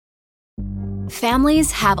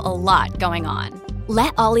Families have a lot going on.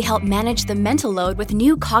 Let Ollie help manage the mental load with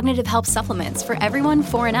new cognitive help supplements for everyone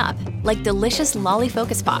 4 and up, like delicious Lolly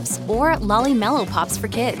Focus Pops or Lolly Mellow Pops for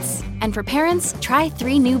kids. And for parents, try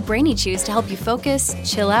 3 new Brainy Chews to help you focus,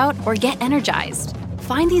 chill out, or get energized.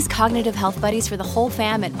 Find these cognitive health buddies for the whole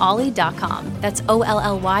fam at ollie.com. That's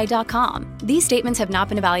OLLY.com. These statements have not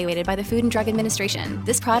been evaluated by the Food and Drug Administration.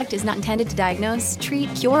 This product is not intended to diagnose,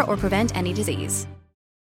 treat, cure, or prevent any disease.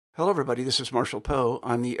 Hello, everybody. This is Marshall Poe.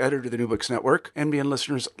 I'm the editor of the New Books Network. NBN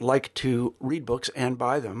listeners like to read books and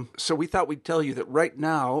buy them. So we thought we'd tell you that right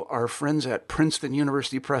now, our friends at Princeton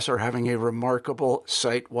University Press are having a remarkable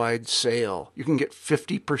site-wide sale. You can get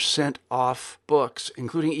 50% off books,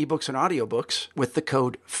 including ebooks and audiobooks, with the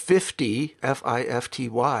code 50,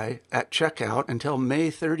 F-I-F-T-Y, at checkout until May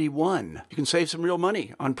 31. You can save some real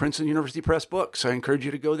money on Princeton University Press books. I encourage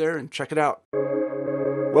you to go there and check it out.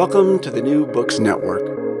 Welcome to the New Books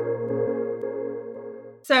Network.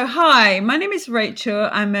 So, hi, my name is Rachel.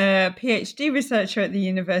 I'm a PhD researcher at the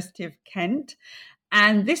University of Kent,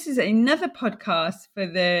 and this is another podcast for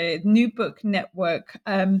the New Book Network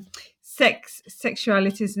Sex,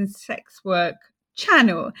 Sexualities and Sex Work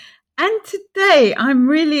channel. And today I'm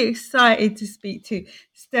really excited to speak to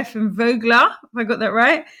Stefan Vogler, if I got that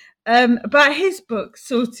right, about his book,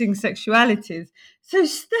 Sorting Sexualities. So,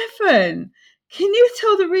 Stefan, can you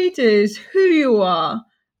tell the readers who you are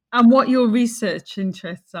and what your research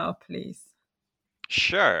interests are, please?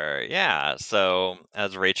 Sure, yeah. So,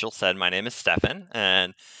 as Rachel said, my name is Stefan,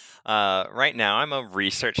 and right now I'm a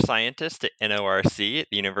research scientist at NORC at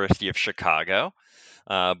the University of Chicago.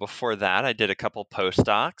 Before that, I did a couple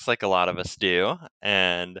postdocs, like a lot of us do,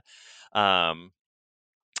 and um,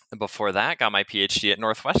 before that, got my PhD at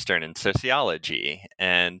Northwestern in sociology.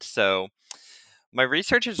 And so, my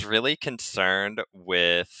research is really concerned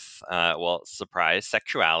with, surprise,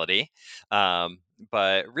 sexuality,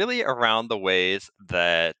 but really around the ways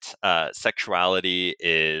that sexuality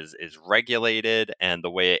is regulated and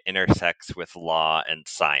the way it intersects with law and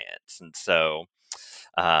science. And so,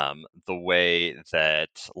 the way that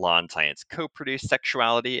law and science co-produce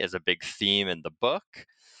sexuality is a big theme in the book.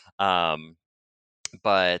 Um,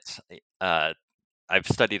 but I've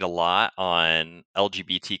studied a lot on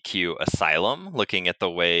LGBTQ asylum, looking at the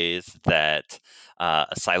ways that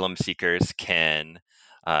asylum seekers can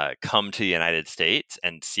come to the United States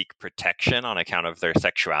and seek protection on account of their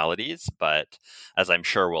sexualities. But as I'm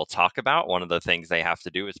sure we'll talk about, one of the things they have to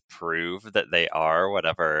do is prove that they are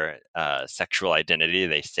whatever sexual identity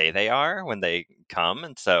they say they are when they come.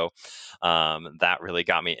 And so that really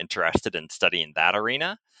got me interested in studying that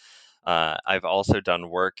arena. I've also done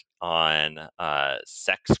work on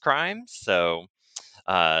sex crimes, so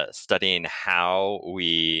studying how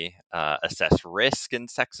we assess risk in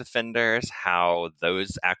sex offenders, how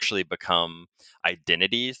those actually become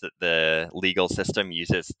identities that the legal system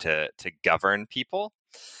uses to govern people.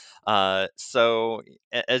 So,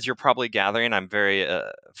 as you're probably gathering, I'm very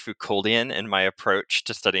Foucauldian in my approach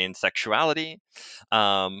to studying sexuality.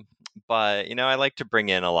 But I like to bring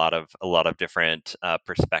in a lot of different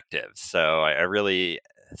perspectives. So I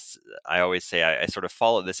always say I sort of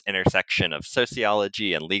follow this intersection of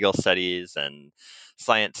sociology and legal studies and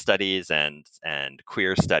science studies and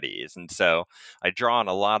queer studies. And so I draw on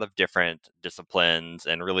a lot of different disciplines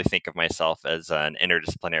and really think of myself as an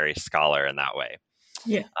interdisciplinary scholar in that way.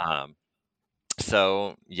 Yeah.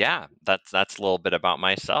 So yeah, that's a little bit about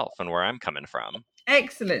myself and where I'm coming from.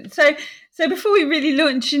 Excellent. So before we really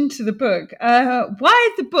launch into the book, why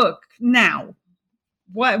the book now?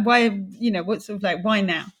 Why what's sort of like why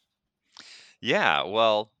now? Yeah,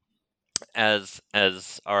 well, as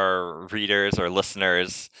our readers or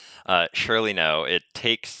listeners surely know, it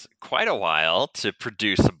takes quite a while to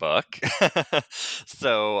produce a book.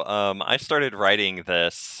 So I started writing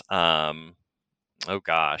this. Oh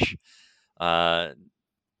gosh. Uh,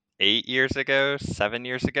 8 years ago, 7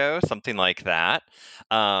 years ago, something like that.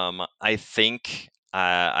 I think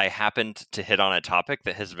I happened to hit on a topic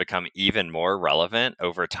that has become even more relevant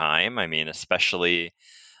over time. I mean, especially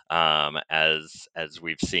as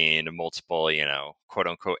we've seen multiple, quote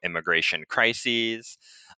unquote, immigration crises.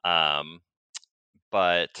 Um,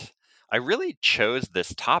 but I really chose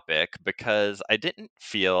this topic because I didn't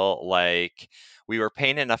feel like we were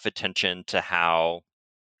paying enough attention to how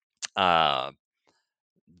uh,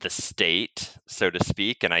 the state, so to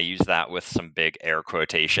speak, and I use that with some big air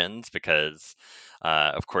quotations because,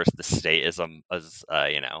 of course, the state is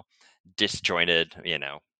disjointed,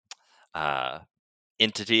 uh,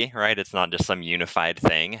 entity, right? It's not just some unified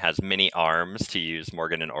thing. It has many arms, to use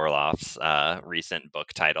Morgan and Orloff's recent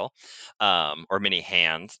book title, or many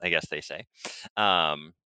hands, I guess they say.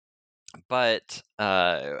 Um, but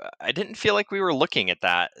I didn't feel like we were looking at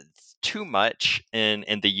that too much in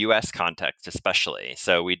the U.S. context, especially.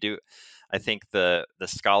 So we do. I think the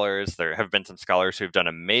scholars, there have been some scholars who've done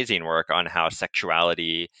amazing work on how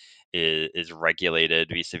sexuality is regulated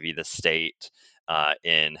vis-a-vis the state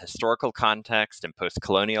in historical context and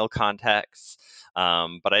post-colonial contexts.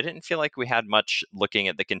 But I didn't feel like we had much looking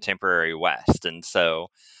at the contemporary West, and so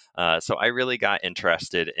I really got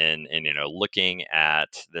interested in looking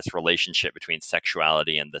at this relationship between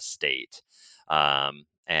sexuality and the state,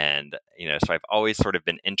 and so I've always sort of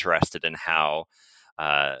been interested in how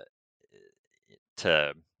uh,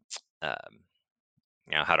 to um,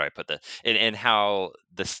 how do I put this? In how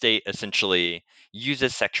the state essentially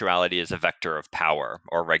uses sexuality as a vector of power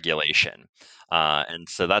or regulation. And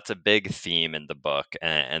so that's a big theme in the book.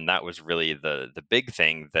 And that was really the big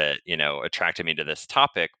thing that, attracted me to this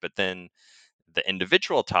topic. But then the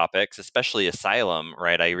individual topics, especially asylum,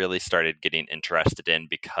 right, I really started getting interested in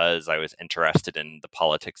because I was interested in the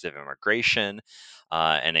politics of immigration,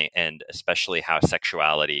 and especially how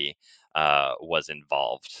sexuality was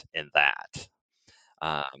involved in that.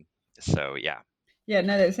 Um, so yeah. Yeah,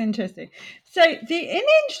 no, that's interesting. So in the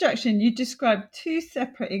introduction, you described two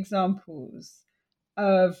separate examples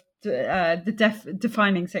of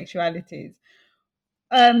defining sexualities.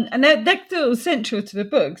 And they're still central to the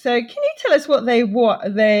book. So can you tell us what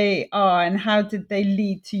they are and how did they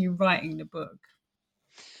lead to you writing the book?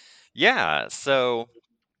 Yeah. So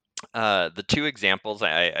the two examples,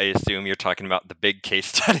 I assume you're talking about the big case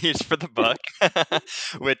studies for the book,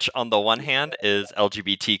 which on the one hand is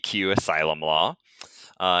LGBTQ asylum law,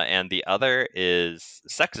 and the other is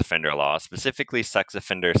sex offender law, specifically sex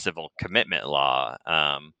offender civil commitment law,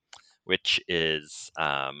 which is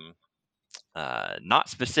not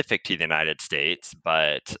specific to the United States,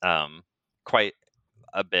 but quite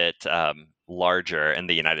a bit larger in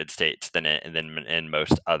the United States than in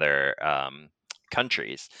most other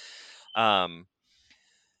countries. Um,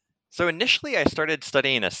 so initially, I started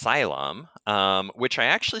studying asylum, which I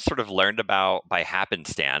actually sort of learned about by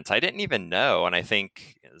happenstance. I didn't even know, and I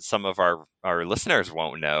think some of our listeners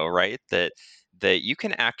won't know, right? That you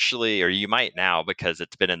can actually, or you might now, because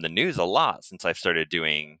it's been in the news a lot since I've started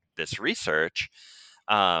doing this research.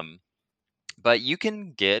 Um, but you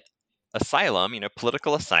can get asylum,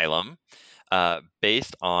 political asylum,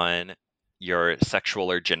 based on your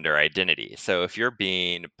sexual or gender identity. So if you're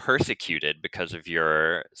being persecuted because of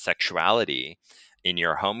your sexuality in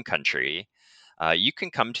your home country, you can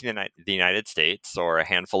come to the United States or a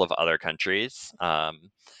handful of other countries,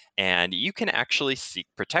 and you can actually seek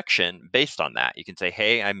protection based on that. You can say,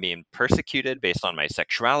 hey, I'm being persecuted based on my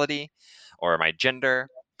sexuality or my gender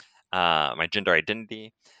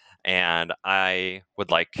identity, and I would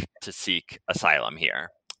like to seek asylum here.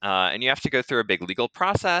 And you have to go through a big legal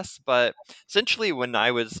process. But essentially, when I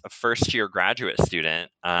was a first year graduate student,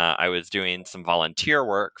 I was doing some volunteer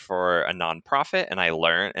work for a nonprofit, and I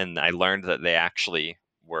learned that they actually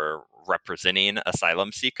were representing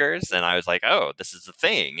asylum seekers, and I was like, oh, this is a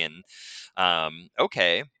thing. And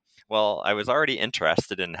okay, well, I was already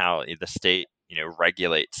interested in how the state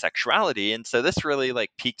regulates sexuality, and so this really like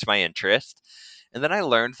piqued my interest. And then I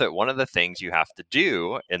learned that one of the things you have to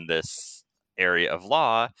do in this area of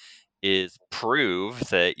law is prove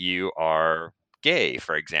that you are gay,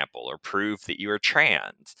 for example, or prove that you are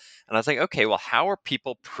trans. And I was like, okay, well, how are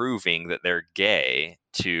people proving that they're gay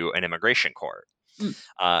to an immigration court?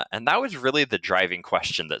 Mm. And that was really the driving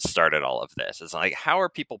question that started all of this. Is like, how are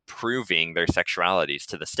people proving their sexualities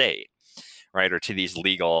to the state, right, or to these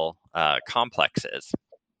legal complexes?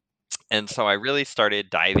 And so I really started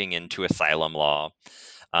diving into asylum law,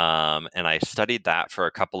 and I studied that for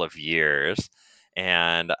a couple of years.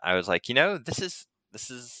 And I was like, this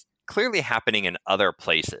is clearly happening in other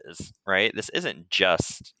places, right? This isn't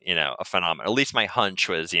just a phenomenon. At least my hunch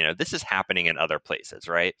was, this is happening in other places,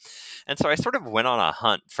 right? And so I sort of went on a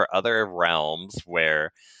hunt for other realms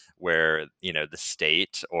where the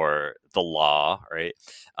state or the law, right,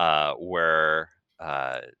 were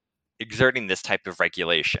exerting this type of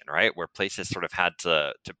regulation, right, where places sort of had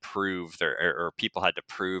to prove their, or people had to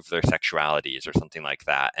prove their sexualities or something like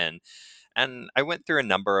that. And I went through a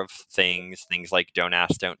number of things like don't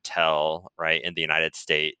ask, don't tell, right, in the United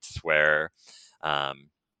States, where um,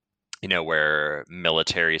 where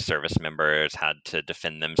military service members had to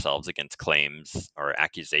defend themselves against claims or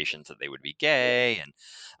accusations that they would be gay, and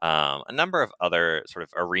a number of other sort of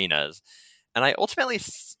arenas. And I ultimately,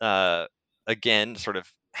 again, sort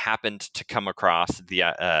of happened to come across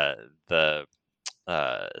the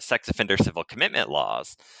sex offender civil commitment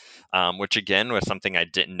laws, which again was something I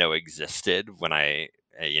didn't know existed when I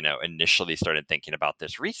initially started thinking about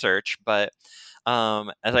this research. But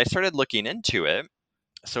as I started looking into it,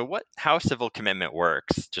 so how civil commitment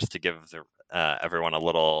works, just to give everyone a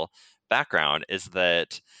little background, is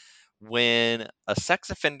that when a sex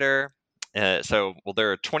offender, there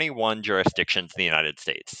are 21 jurisdictions in the United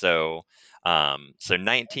States. So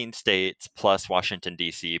 19 states plus Washington,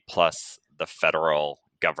 D.C., plus the federal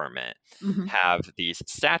government have these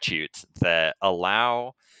statutes that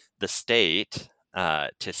allow the state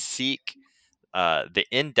to seek the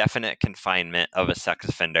indefinite confinement of a sex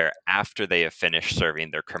offender after they have finished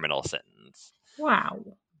serving their criminal sentence. Wow.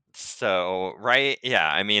 So, right, yeah,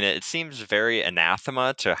 I mean, it seems very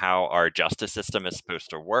anathema to how our justice system is supposed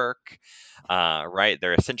to work, right?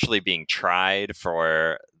 They're essentially being tried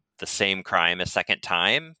for the same crime a second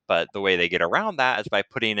time, but the way they get around that is by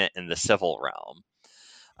putting it in the civil realm.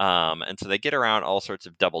 And so they get around all sorts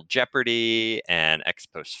of double jeopardy and ex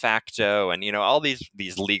post facto, and all these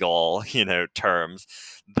legal terms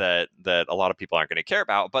that a lot of people aren't going to care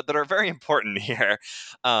about, but that are very important here.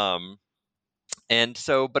 And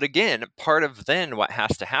so, but again, part of then what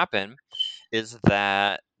has to happen is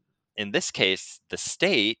that in this case, the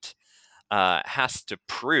state has to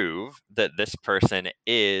prove that this person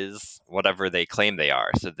is whatever they claim they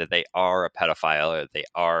are, so that they are a pedophile, or they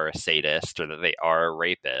are a sadist, or that they are a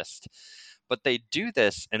rapist. But they do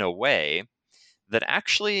this in a way that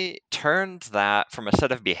actually turns that from a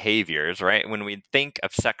set of behaviors, right? When we think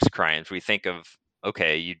of sex crimes, we think of,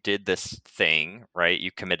 okay, you did this thing, right?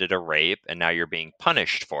 You committed a rape and now you're being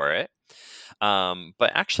punished for it.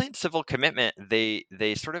 But actually in civil commitment,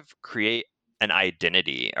 they sort of create an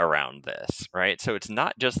identity around this, right? So it's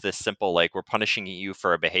not just this simple, like, we're punishing you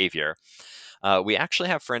for a behavior. We actually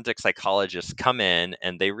have forensic psychologists come in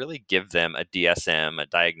and they really give them a DSM,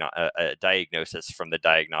 a diagnosis from the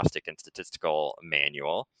Diagnostic and Statistical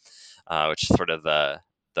Manual, which is sort of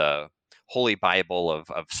the holy Bible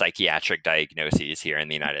of psychiatric diagnoses here in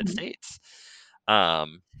the United States.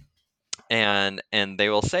 And they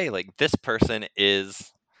will say, like, this person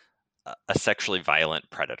is a sexually violent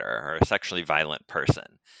predator or a sexually violent person.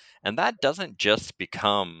 And that doesn't just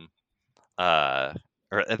become or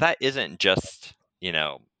that isn't just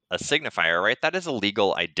a signifier, right? That is a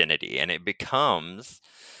legal identity, and it becomes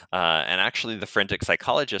and actually the forensic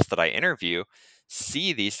psychologists that I interview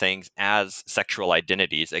see these things as sexual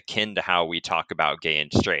identities akin to how we talk about gay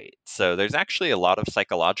and straight. So there's actually a lot of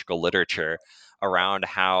psychological literature around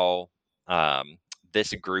how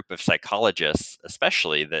this group of psychologists,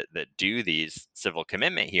 especially that do these civil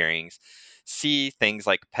commitment hearings, see things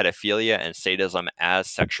like pedophilia and sadism as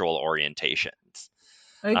sexual orientations.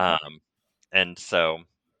 Okay. And so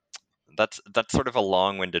that's sort of a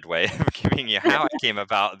long-winded way of giving you how I came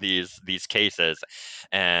about these cases,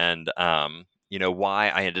 and why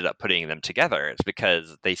I ended up putting them together. It's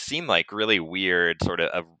because they seem like really weird, sort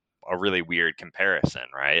of a really weird comparison,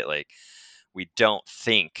 right? Like, we don't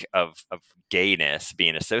think of gayness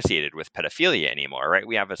being associated with pedophilia anymore, right?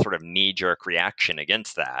 We have a sort of knee-jerk reaction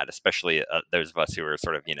against that, especially those of us who are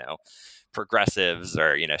sort of progressives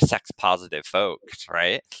or sex positive folks,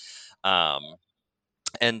 right?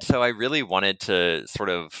 And so I really wanted to sort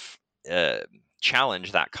of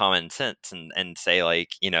challenge that common sense and say, like,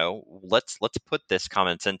 let's put this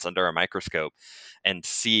common sense under a microscope and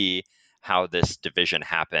see how this division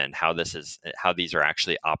happened, how these are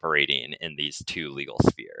actually operating in these two legal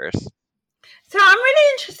spheres. So I'm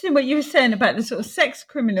really interested in what you were saying about the sort of sex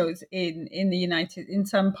criminals in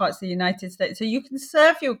some parts of the United States. So you can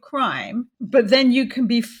serve your crime, but then you can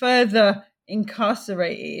be further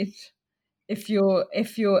incarcerated if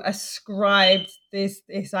you're ascribed this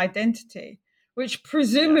identity, which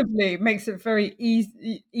presumably makes it very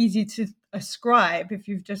easy to ascribe if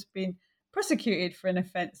you've just been prosecuted for an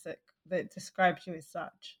offense that describes you as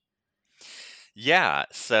such. Yeah,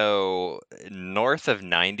 so north of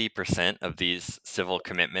 90% of these civil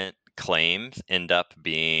commitment claims end up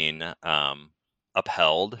being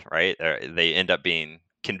upheld, right? They end up being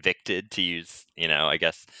convicted, to use, I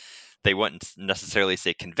guess they wouldn't necessarily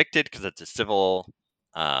say convicted because it's a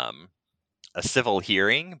civil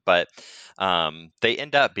hearing, but they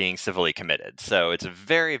end up being civilly committed. So it's a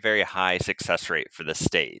very, very high success rate for the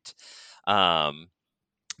state.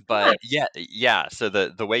 But yeah. So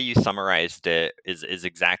the way you summarized it is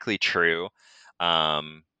exactly true.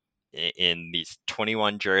 In these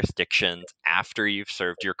 21 jurisdictions, after you've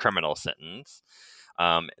served your criminal sentence,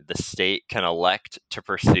 the state can elect to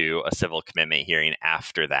pursue a civil commitment hearing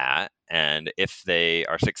after that, and if they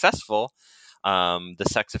are successful, the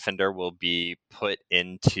sex offender will be put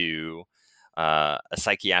into a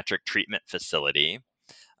psychiatric treatment facility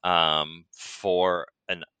for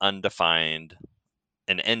an undefined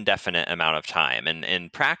an indefinite amount of time. And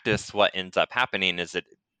in practice, what ends up happening is it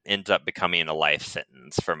ends up becoming a life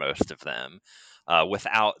sentence for most of them,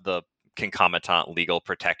 without the concomitant legal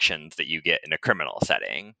protections that you get in a criminal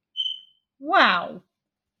setting. Wow.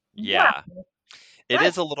 Yeah. Wow. It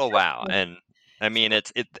is a little wow. And I mean,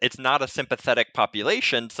 it's not a sympathetic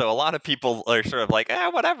population, so a lot of people are sort of like,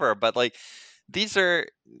 whatever. But like, these are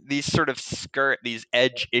these sort of these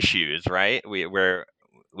edge issues, right? Where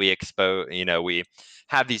we expose, we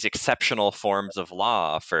have these exceptional forms of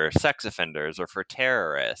law for sex offenders or for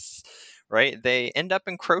terrorists, right? They end up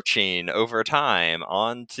encroaching over time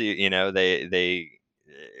onto, they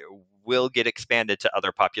will get expanded to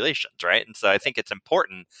other populations, right? And so I think it's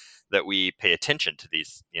important that we pay attention to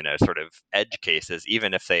these, sort of edge cases,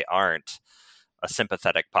 even if they aren't a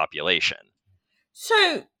sympathetic population.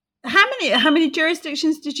 So how many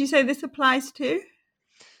jurisdictions did you say this applies to?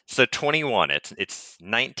 So 21. It's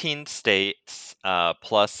 19 states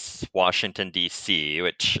plus Washington D.C.,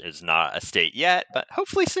 which is not a state yet, but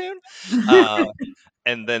hopefully soon.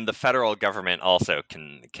 And then the federal government also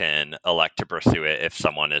can elect to pursue it if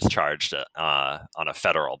someone is charged on a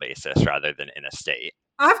federal basis rather than in a state.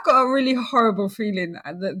 I've got a really horrible feeling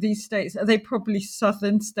that these states are they probably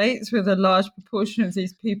southern states with a large proportion of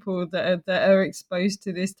these people that are exposed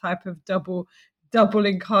to this type of double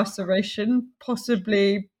incarceration,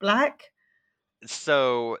 possibly Black.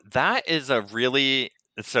 So that's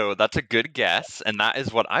a good guess, and that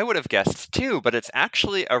is what I would have guessed too, but it's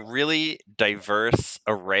actually a really diverse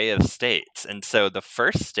array of states. And so the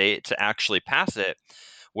first state to actually pass it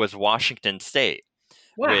was Washington State.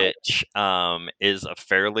 Wow. Which is a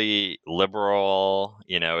fairly liberal,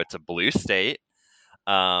 it's a blue state.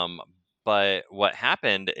 But what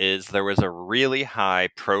happened is there was a really high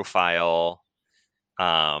profile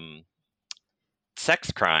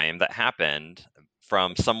sex crime that happened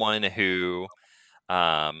from someone who,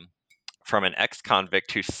 from an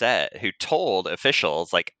ex-convict who told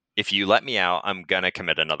officials, like, if you let me out, I'm going to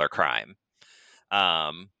commit another crime.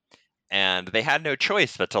 And they had no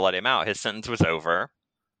choice but to let him out. His sentence was over.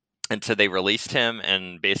 And so they released him,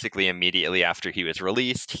 and basically immediately after he was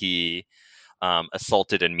released, he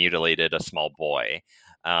assaulted and mutilated a small boy.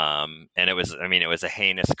 And it was a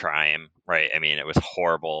heinous crime, right? I mean, it was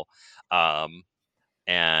horrible.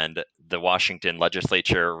 And the Washington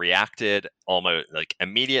legislature reacted almost like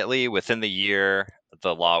immediately. Within the year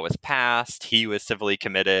the law was passed, he was civilly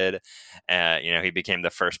committed. He became the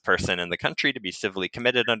first person in the country to be civilly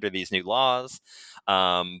committed under these new laws.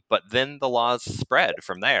 But then the laws spread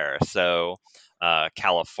from there. So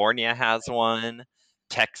California has one,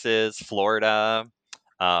 Texas, Florida,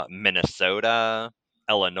 Minnesota,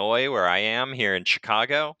 Illinois, where I am here in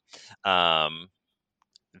Chicago. So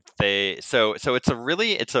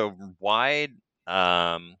it's a wide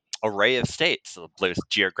array of states, both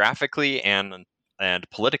geographically and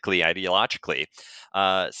politically, ideologically.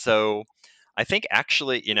 So I think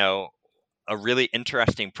actually, a really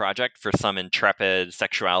interesting project for some intrepid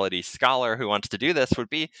sexuality scholar who wants to do this would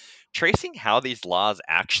be tracing how these laws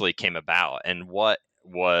actually came about and what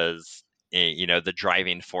was, the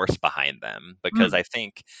driving force behind them. Because I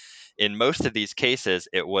think in most of these cases,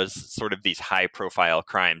 it was sort of these high-profile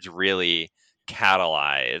crimes really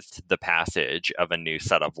catalyzed the passage of a new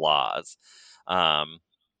set of laws. And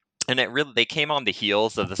they came on the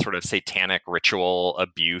heels of the sort of satanic ritual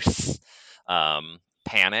abuse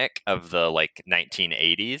panic of the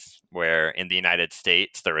 1980s, where in the United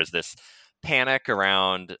States there was this panic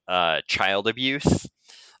around child abuse,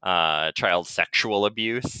 child sexual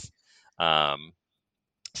abuse.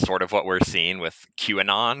 Sort of what we're seeing with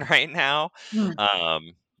QAnon right now,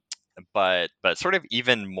 but sort of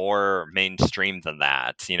even more mainstream than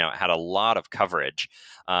that. It had a lot of coverage,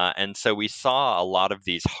 and so we saw a lot of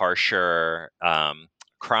these harsher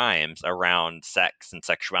crimes around sex and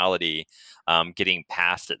sexuality getting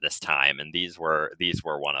passed at this time, and these were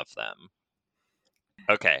one of them.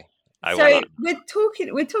 Okay. We're talking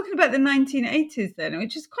about the 1980s then,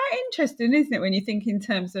 which is quite interesting, isn't it? When you think in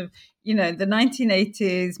terms of, the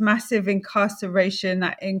 1980s, massive incarceration,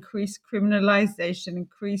 that increased criminalization,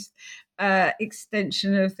 increased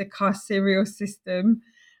extension of the carceral system.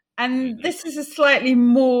 And this is a slightly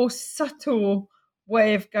more subtle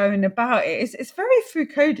way of going about it. It's very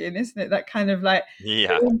Foucauldian, isn't it? That kind of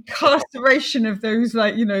incarceration of those,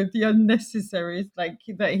 the unnecessaries,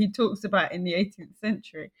 that he talks about in the 18th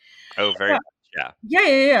century. Oh, very much, yeah.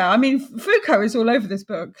 Yeah. I mean, Foucault is all over this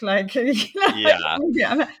book.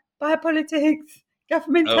 Biopolitics,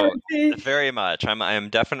 governmentality. Oh, very much. I am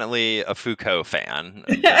definitely a Foucault fan.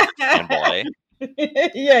 Fanboy.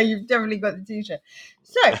 Yeah, you've definitely got the t-shirt.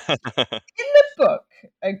 So in the book,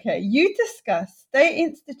 okay, you discuss state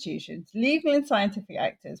institutions, legal and scientific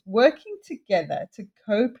actors working together to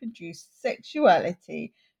co-produce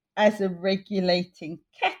sexuality as a regulating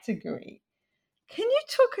category. Can you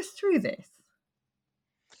talk us through this?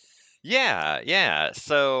 Yeah.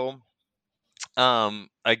 So,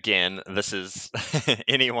 again, this is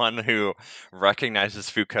anyone who recognizes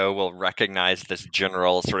Foucault will recognize this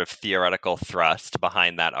general sort of theoretical thrust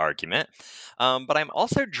behind that argument. But I'm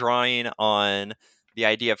also drawing on the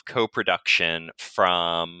idea of co-production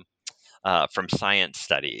from science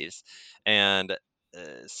studies, and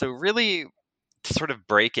so really to sort of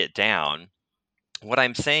break it down, what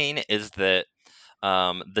I'm saying is that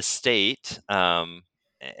the state,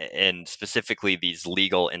 and specifically these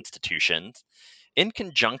legal institutions, in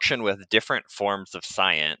conjunction with different forms of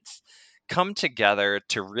science, come together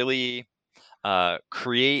to really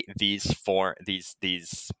create these.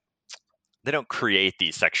 They don't create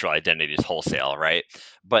these sexual identities wholesale, right?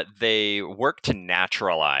 But they work to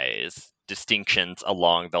naturalize distinctions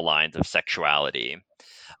along the lines of sexuality,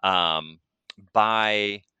 um,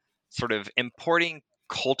 by sort of importing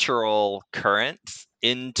cultural currents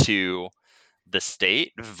into the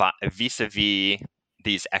state vis-a-vis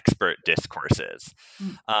these expert discourses.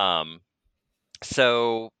 Mm.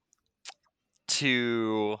 So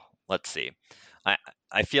to let's see. I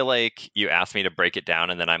I feel like you asked me to break it down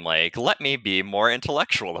and then I'm like, let me be more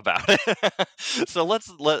intellectual about it. So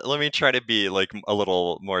let me try to be like a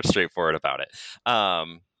little more straightforward about it.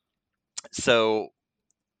 So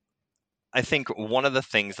I think one of the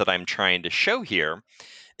things that I'm trying to show here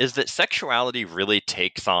is that sexuality really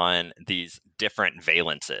takes on these different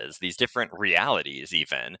valences, these different realities,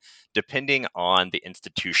 even depending on the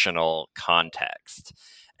institutional context.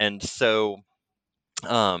 And so,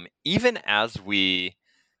 even as we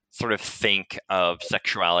sort of think of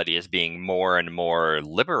sexuality as being more and more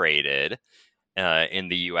liberated in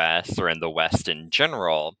the US or in the West in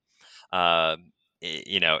general, uh,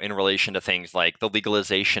 in relation to things like the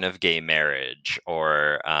legalization of gay marriage,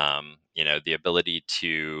 or the ability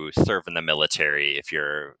to serve in the military if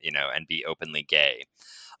you're, and be openly gay.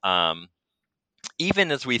 Um,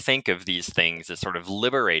 Even as we think of these things as sort of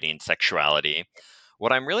liberating sexuality,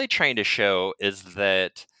 what I'm really trying to show is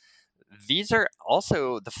that these are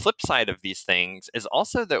also the flip side of these things is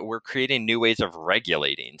also that we're creating new ways of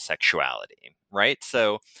regulating sexuality, right?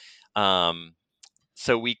 Um,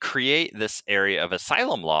 so we create this area of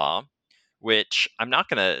asylum law, which I'm not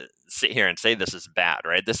going to sit here and say this is bad,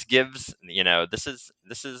 right? This gives, this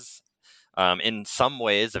is in some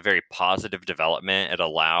ways a very positive development. It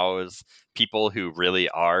allows people who really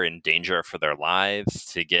are in danger for their lives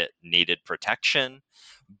to get needed protection,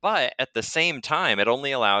 but at the same time, it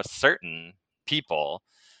only allows certain people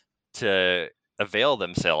to avail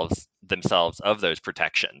themselves of those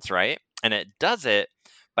protections, right? And it does it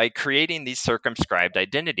by creating these circumscribed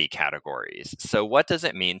identity categories. So what does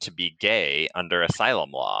it mean to be gay under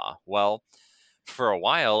asylum law? Well, for a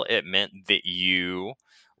while it meant that you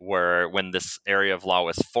were, when this area of law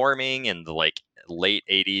was forming in the like late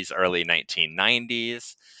 80s, early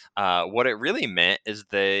 1990s, what it really meant is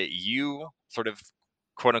that you sort of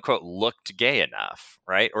quote unquote looked gay enough,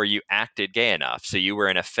 right? Or you acted gay enough. So you were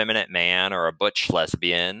an effeminate man or a butch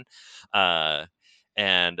lesbian. Uh,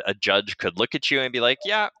 and a judge could look at you and be like,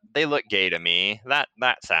 yeah, they look gay to me. That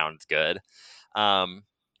sounds good. Um,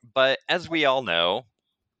 but as we all know,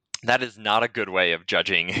 that is not a good way of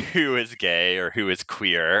judging who is gay or who is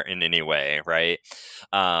queer in any way, right?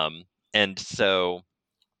 And so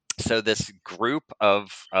this group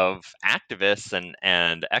of activists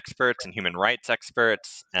and experts and human rights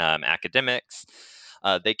experts, academics,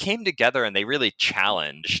 they came together and they really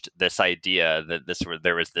challenged this idea that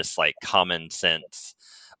there was this like common sense.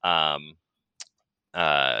 Um,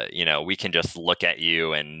 we can just look at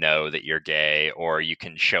you and know that you're gay, or you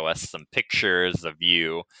can show us some pictures of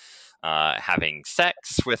you having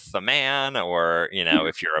sex with a man, or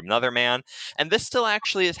if you're another man. And this still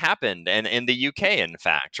actually has happened, and in the UK, in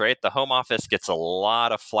fact, right, the Home Office gets a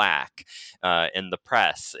lot of flack in the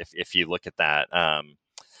press if you look at that,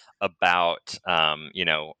 about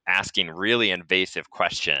asking really invasive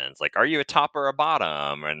questions like, are you a top or a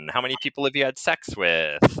bottom, and how many people have you had sex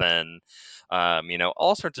with, and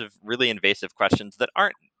all sorts of really invasive questions that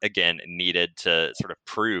aren't, again, needed to sort of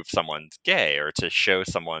prove someone's gay or to show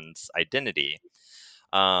someone's identity.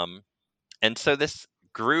 And so this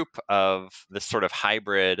group of this sort of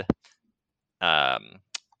hybrid um,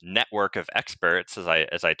 network of experts, as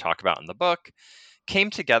I talk about in the book,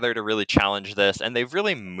 came together to really challenge this, and they've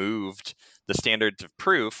really moved the standards of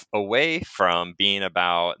proof away from being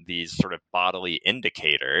about these sort of bodily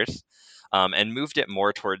indicators, and moved it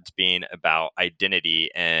more towards being about identity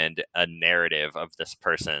and a narrative of this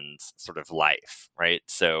person's sort of life, right?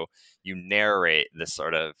 So you narrate this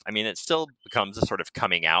sort of, I mean, it still becomes a sort of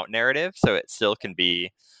coming out narrative, so it still can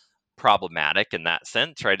be problematic in that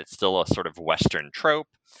sense, right? It's still a sort of Western trope.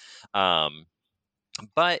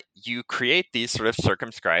 But you create these sort of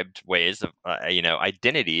circumscribed ways of,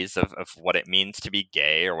 identities of what it means to be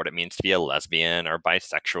gay, or what it means to be a lesbian or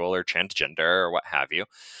bisexual or transgender or what have you.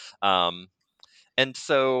 And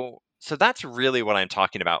so that's really what I'm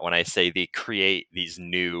talking about when I say they create these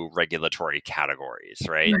new regulatory categories,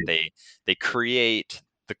 right? They create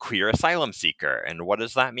the queer asylum seeker, and what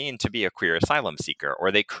does that mean to be a queer asylum seeker?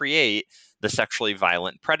 Or they create the sexually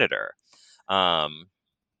violent predator.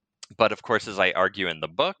 But of course, as I argue in the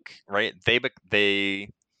book, right, they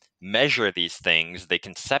measure these things, they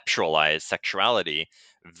conceptualize sexuality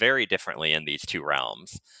very differently in these two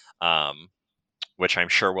realms. Which I'm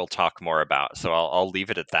sure we'll talk more about. So I'll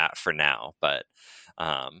leave it at that for now. But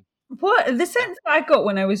what the sense that I got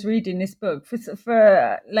when I was reading this book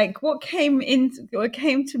for like what came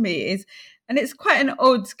to me is, and it's quite an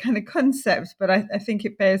odd kind of concept, but I think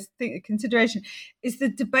it bears consideration, is the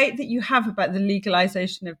debate that you have about the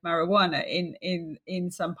legalization of marijuana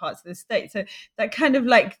in some parts of the state. So that kind of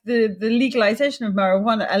like the legalization of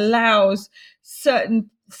marijuana allows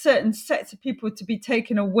certain sets of people to be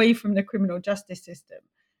taken away from the criminal justice system,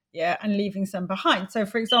 and leaving some behind. So,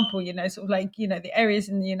 for example, sort of like, the areas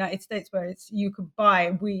in the United States where you can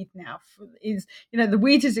buy weed now is, the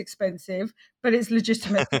weed is expensive, but it's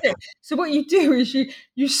legitimate to do. So what you do is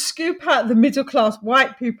you scoop out the middle class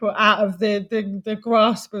white people out of the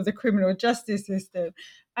grasp of the criminal justice system,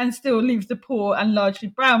 and still leave the poor and largely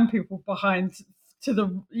brown people behind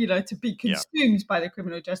to be consumed by the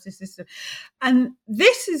criminal justice system. And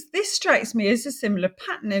this strikes me as a similar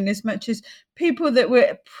pattern, in as much as people that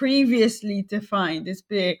were previously defined as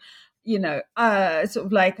being, sort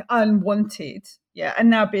of like unwanted,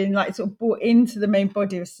 and now being like sort of brought into the main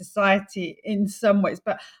body of society in some ways,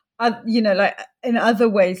 but like in other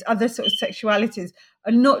ways, other sort of sexualities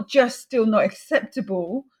are not just still not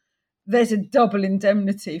acceptable. There's a double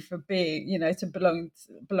indemnity for being, to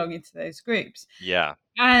belonging to those groups. Yeah.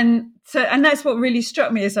 And that's what really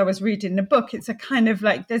struck me as I was reading the book. It's a kind of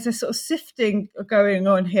like, there's a sort of sifting going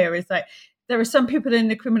on here. It's like, there are some people in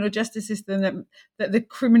the criminal justice system that the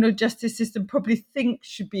criminal justice system probably thinks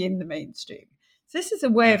should be in the mainstream. So this is a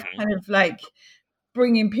way of kind of like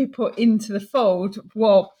bringing people into the fold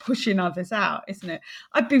while pushing others out, isn't it?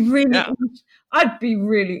 I'd be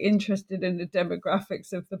really interested in the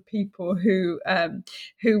demographics of the people who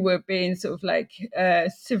were being sort of like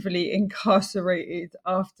civilly incarcerated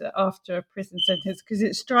after a prison sentence, because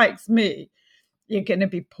it strikes me you're going to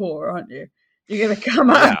be poor, aren't you? You're going to come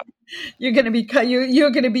out. You're going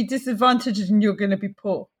to be disadvantaged, and you're going to be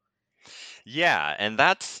poor. Yeah, and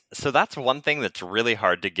that's one thing that's really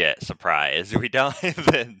hard to get. Surprise. We don't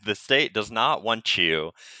the state does not want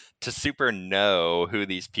you to super know who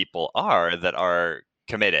these people are that are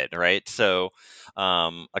committed, right? So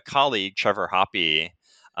a colleague, Trevor Hoppe,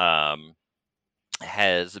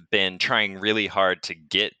 has been trying really hard to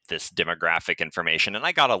get this demographic information, and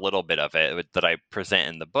I got a little bit of it that I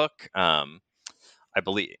present in the book. I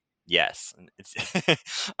believe, yes.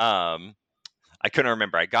 It's I couldn't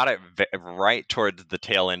remember. I got it right towards the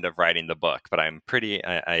tail end of writing the book, but I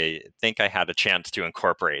think I had a chance to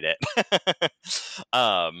incorporate it.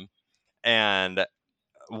 And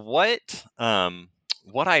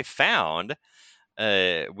what I found,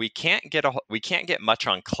 we can't get much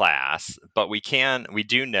on class, but we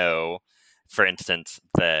do know, for instance,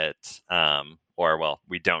 that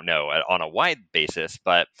we don't know on a wide basis,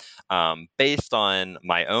 but based on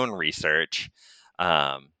my own research,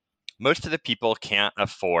 most of the people can't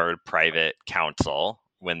afford private counsel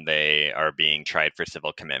when they are being tried for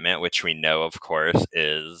civil commitment, which we know, of course,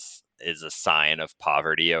 is a sign of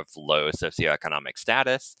poverty, of low socioeconomic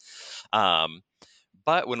status.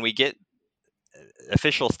 But when we get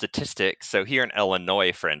official statistics, so here in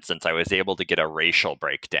Illinois, for instance, I was able to get a racial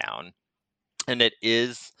breakdown, and it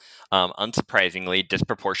is unsurprisingly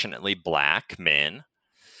disproportionately Black men.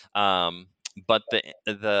 But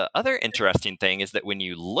the other interesting thing is that when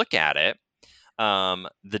you look at it,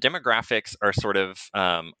 the demographics are sort of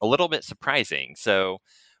a little bit surprising. So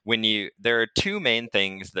there are two main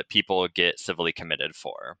things that people get civilly committed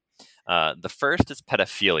for. The first is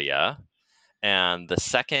pedophilia, and the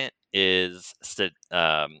second is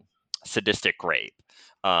sadistic rape,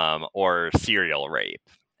 or serial rape.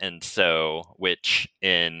 And so, which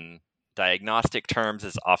in diagnostic terms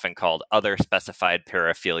is often called other specified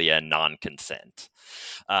paraphilia non-consent,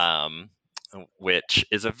 which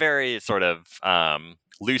is a very sort of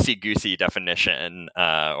loosey-goosey definition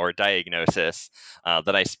or diagnosis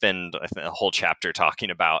that I spend a whole chapter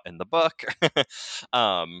talking about in the book.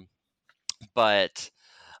 But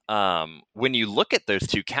when you look at those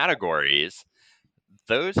two categories,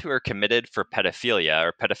 those who are committed for pedophilia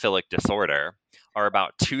or pedophilic disorder are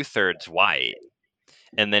about 2/3 white.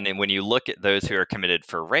 And then when you look at those who are committed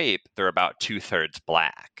for rape, they're about 2/3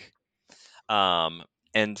 black.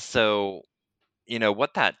 And so,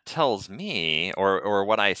 what that tells me, or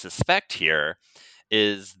what I suspect here,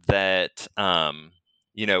 is that,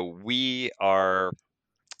 we are,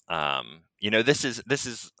 this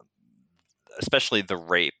is especially the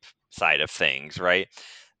rape side of things, right?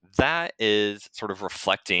 That is sort of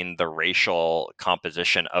reflecting the racial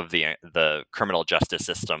composition of the criminal justice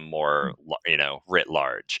system more, writ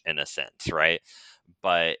large in a sense, right?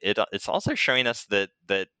 But it's also showing us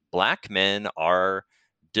that black men are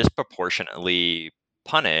disproportionately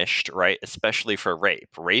punished, right? Especially for rape.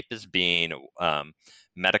 Rape is being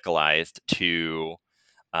medicalized to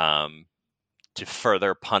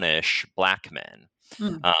further punish black men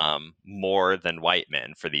more than white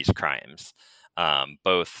men for these crimes.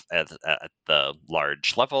 Both at the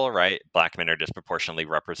large level, right? Black men are disproportionately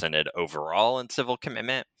represented overall in civil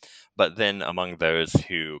commitment, but then among those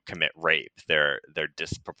who commit rape, they're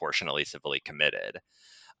disproportionately civilly committed.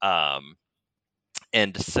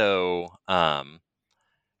 And so,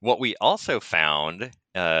 what we also found,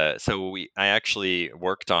 I actually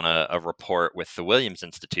worked on a report with the Williams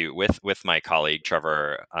Institute with my colleague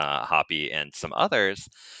Trevor Hoppe and some others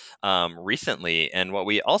recently, and what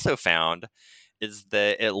we also found is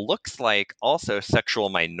that it looks like also sexual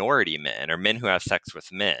minority men, or men who have sex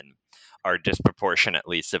with men, are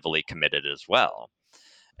disproportionately civilly committed as well.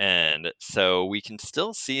 And so we can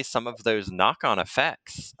still see some of those knock-on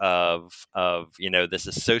effects of this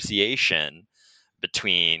association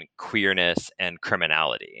between queerness and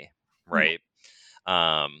criminality, right?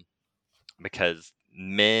 Because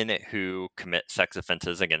men who commit sex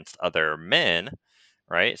offenses against other men,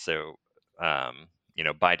 right? So,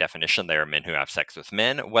 by definition, they are men who have sex with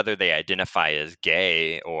men. Whether they identify as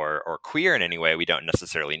gay or queer in any way, we don't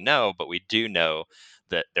necessarily know, but we do know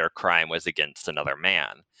that their crime was against another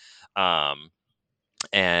man.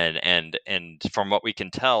 And from what we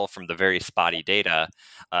can tell from the very spotty data,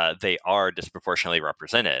 they are disproportionately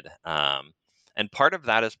represented. And part of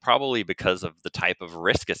that is probably because of the type of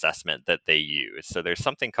risk assessment that they use. So there's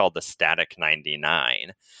something called the Static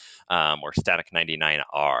 99 or Static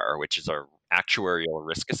 99R, which is a actuarial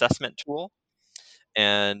risk assessment tool.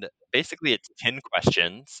 And basically, it's 10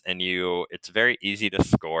 questions, and it's very easy to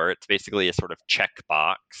score. It's basically a sort of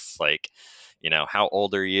checkbox, like, how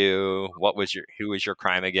old are you? Who was your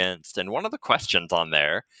crime against? And one of the questions on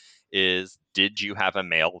there is, did you have a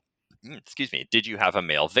male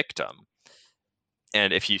victim?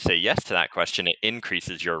 And if you say yes to that question, it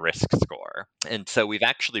increases your risk score. And so we've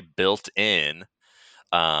actually built in,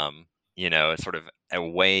 sort of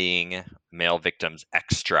weighing male victims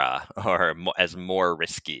extra or as more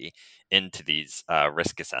risky into these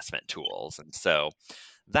risk assessment tools. And so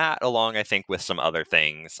that, along, I think, with some other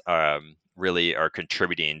things, really are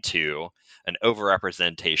contributing to an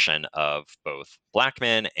overrepresentation of both black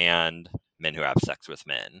men and men who have sex with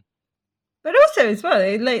men. But also, as well,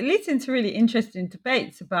 it leads into really interesting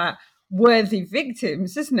debates about worthy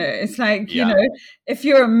victims, isn't it? It's like, if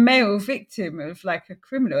you're a male victim of like a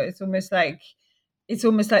criminal, it's almost like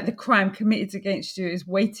the crime committed against you is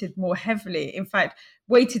weighted more heavily. In fact,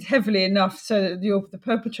 weighted heavily enough so that the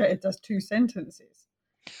perpetrator does 2 sentences.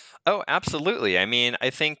 Oh, absolutely. I mean, I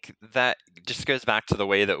think that just goes back to the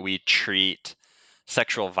way that we treat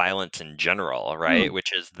sexual violence in general, right?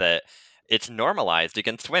 Which is that it's normalized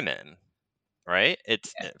against women, right?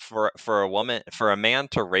 It's for a man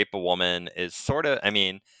to rape a woman is sort of, I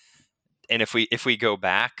mean, and if we go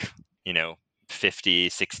back, 50,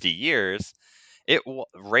 60 years,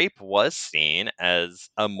 rape was seen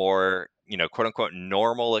as a more, quote unquote,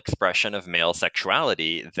 normal expression of male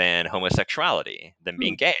sexuality than homosexuality, than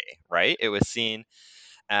being gay, right? It was seen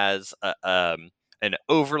as an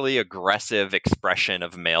overly aggressive expression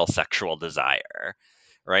of male sexual desire,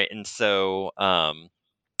 right? And so,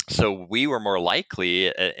 so we were more likely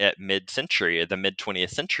at mid-century, the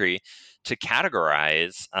mid-20th century, to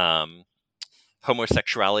categorize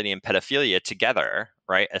homosexuality and pedophilia together,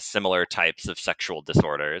 right, as similar types of sexual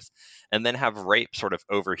disorders, and then have rape sort of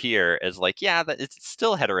over here as like, that it's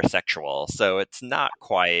still heterosexual, so it's not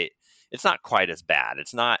quite as bad.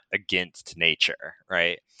 It's not against nature,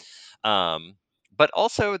 right? but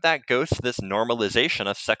also that goes to this normalization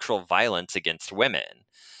of sexual violence against women.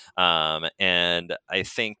 And I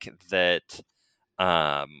think that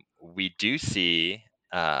we do see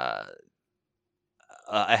a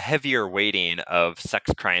heavier weighting of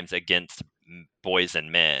sex crimes against boys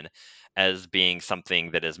and men as being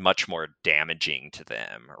something that is much more damaging to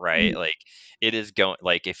them, right? Like it is going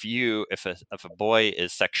like if a boy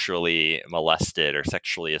is sexually molested or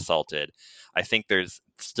sexually assaulted, I think there's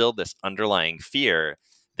still this underlying fear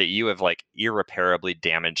that you have like irreparably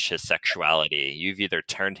damaged his sexuality. You've either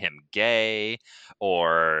turned him gay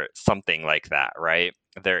or something like that, right?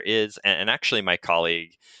 There is, and actually my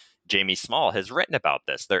colleague Jamie Small has written about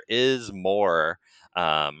this. There is more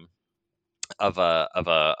um, of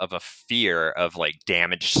a fear of like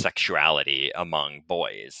damaged sexuality among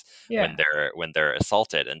boys Yeah. when they're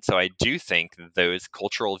assaulted, and so I do think those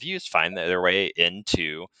cultural views find their way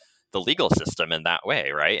into the legal system in that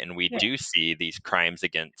way, right? And we Yeah. do see these crimes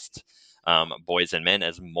against boys and men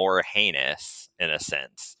as more heinous in a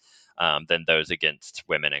sense than those against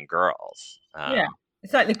women and girls. Yeah.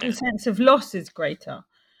 It's like the And- sense of loss is greater.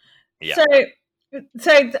 yeah. So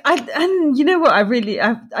and you know what,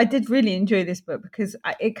 I did really enjoy this book because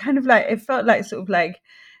it kind of like, it felt like sort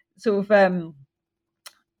of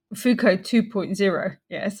Foucault 2.0.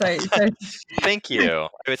 Yeah. So Thank you.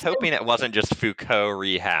 I was hoping it wasn't just Foucault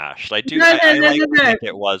rehashed. I do. no, I no, like no, to no. think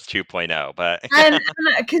it was 2.0, but And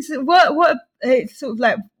because what it's sort of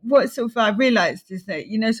like, what sort of I realized is that,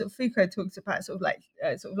 you know, sort of Foucault talks about sort of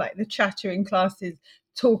like the chattering classes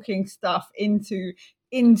talking stuff into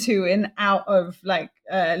and out of like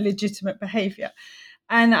legitimate behavior.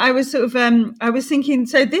 And I was sort of I was thinking,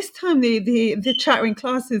 so this time the chattering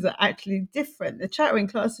classes are actually different. The chattering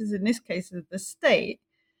classes in this case are the state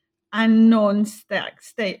and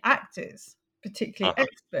non-state actors, particularly uh-huh.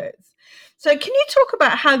 experts. So, can you talk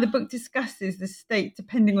about how the book discusses the state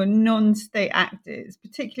depending on non-state actors,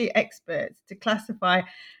 particularly experts, to classify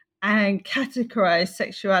and categorize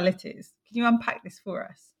sexualities? Can you unpack this for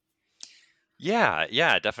us?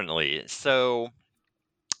 Yeah, definitely. So,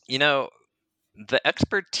 you know, the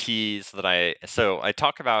expertise that I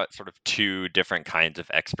talk about sort of two different kinds of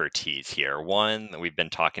expertise here. One that we've been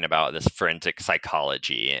talking about, this forensic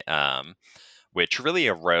psychology, which really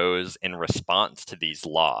arose in response to these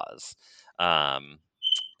laws. Um,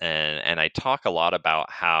 and I talk a lot about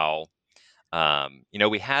how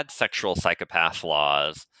we had sexual psychopath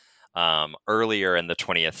laws earlier in the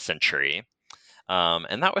 20th century,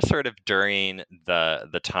 and that was sort of during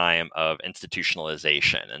the time of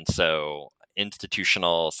institutionalization. And so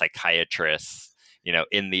institutional psychiatrists,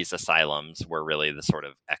 in these asylums were really the sort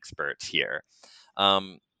of experts here.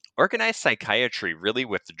 Um, Organized psychiatry really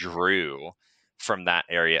withdrew from that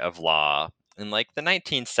area of law in like the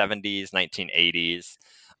 1970s, 1980s.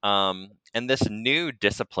 And this new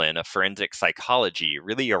discipline of forensic psychology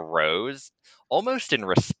really arose almost in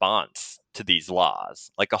response to these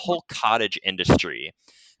laws. Like a whole cottage industry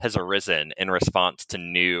has arisen in response to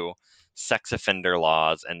new sex offender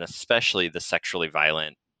laws and especially the sexually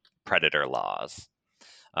violent predator laws,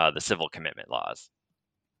 the civil commitment laws.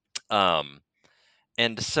 Um,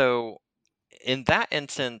 and so in that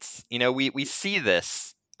instance, we see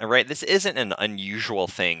this, right? This isn't an unusual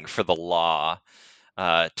thing for the law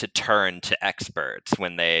to turn to experts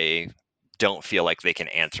when they don't feel like they can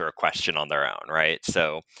answer a question on their own, right?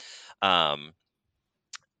 Um,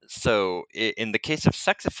 in the case of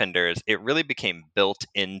sex offenders, it really became built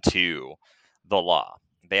into the law.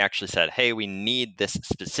 They actually said, hey, we need this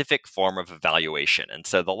specific form of evaluation. And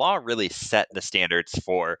so the law really set the standards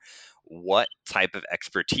for what type of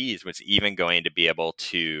expertise was even going to be able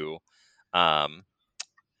um,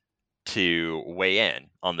 to weigh in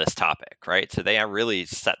on this topic, right? So they really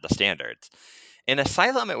set the standards. In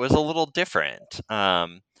asylum, it was a little different.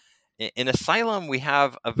 In asylum, we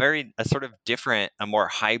have a sort of different, a more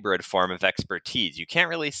hybrid form of expertise. You can't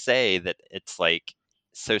really say that it's like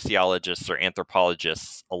sociologists or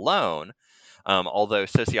anthropologists alone, although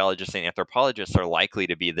sociologists and anthropologists are likely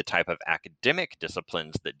to be the type of academic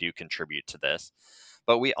disciplines that do contribute to this.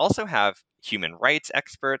 But we also have human rights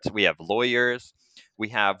experts, we have lawyers, we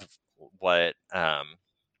have what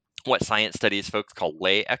what science studies folks call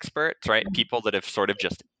lay experts, right? People that have sort of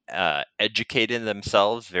just educated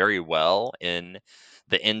themselves very well in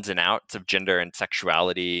the ins and outs of gender and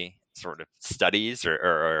sexuality sort of studies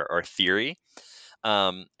or theory.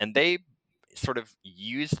 And they sort of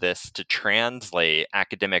use this to translate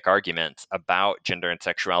academic arguments about gender and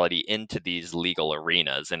sexuality into these legal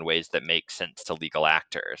arenas in ways that make sense to legal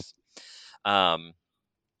actors.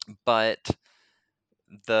 But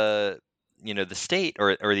the the state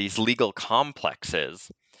or these legal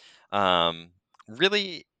complexes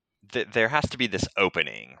really, there has to be this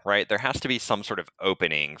opening, right? There has to be some sort of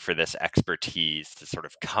opening for this expertise to sort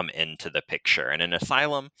of come into the picture. And in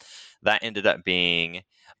asylum, that ended up being,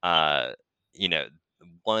 you know,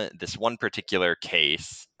 this one particular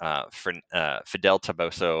case for Fidel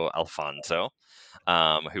Toboso Alfonso,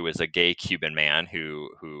 who was a gay Cuban man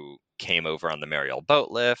who came over on the Mariel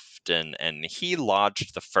boat lift, and he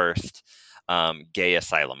lodged the first gay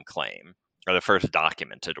asylum claim, or the first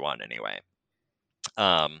documented one anyway.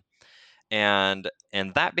 Um, and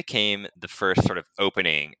that became the first sort of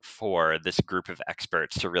opening for this group of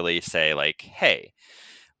experts to really say, like, hey,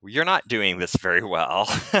 you're not doing this very well.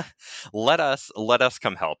 let us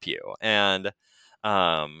come help you.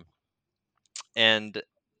 Um, and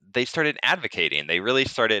they started advocating. They really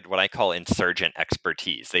started what I call insurgent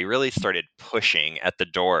expertise. They really started pushing at the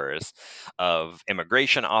doors of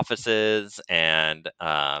immigration offices and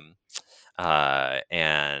asylum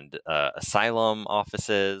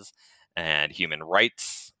offices and human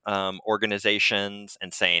rights organizations,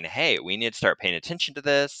 and saying, hey, we need to start paying attention to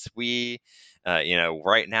this. Right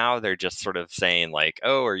now they're just sort of saying, like,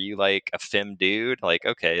 oh, are you like a femme dude? Like,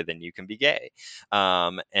 okay, then you can be gay.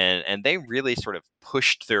 And they really sort of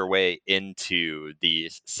pushed their way into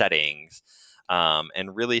these settings,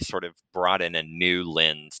 and really sort of brought in a new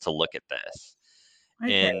lens to look at this.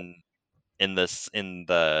 Okay. In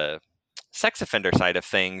the sex offender side of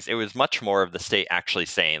things, it was much more of the state actually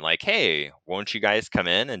saying, like, hey, won't you guys come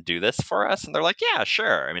in and do this for us? And they're like, yeah,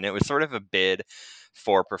 sure. I mean, it was sort of a bid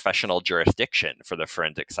for professional jurisdiction for the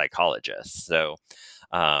forensic psychologists.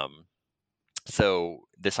 Um, so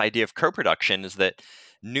this idea of co-production is that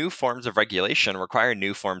new forms of regulation require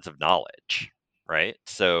new forms of knowledge, right?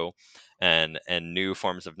 So and new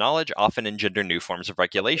forms of knowledge often engender new forms of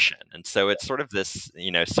regulation. And so it's sort of this,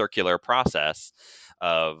 circular process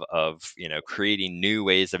of creating new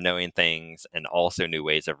ways of knowing things and also new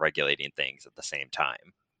ways of regulating things at the same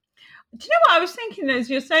time. Do you know what I was thinking as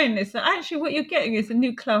you're saying this? That actually what you're getting is a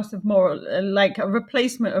new class of moral, like a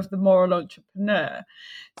replacement of the moral entrepreneur.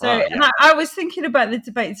 So Yeah. and I was thinking about the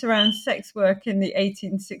debates around sex work in the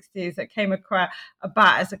 1860s that came about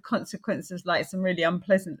as a consequence of like some really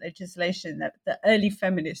unpleasant legislation that the early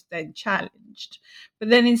feminists then challenged. But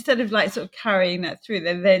then instead of like sort of carrying that through,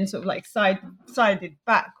 they then sort of like sided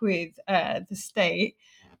back with the state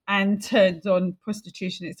and turned on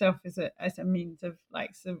prostitution itself as a means of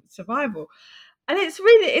like survival. And it's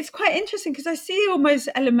quite interesting because I see almost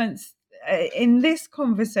elements in this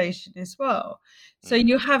conversation as well. So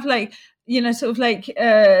you have like, sort of like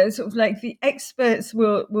the experts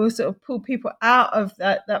will sort of pull people out of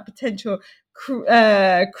that potential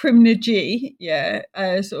criminology,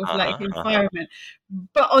 sort of like environment.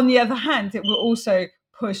 But on the other hand, it will also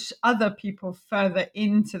push other people further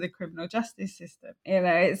into the criminal justice system.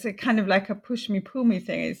 It's a kind of like a push me, pull me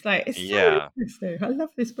thing. It's like, it's so interesting. I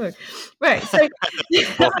love this book. Right. So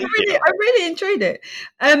Well, I really enjoyed it.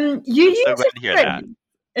 You use so glad to hear that.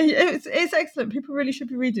 It's excellent. People really should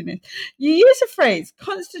be reading it. You use a phrase,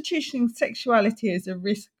 constituting sexuality as a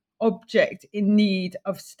risk object in need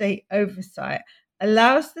of state oversight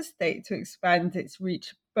allows the state to expand its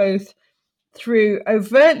reach both through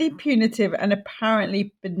overtly punitive and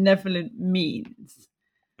apparently benevolent means.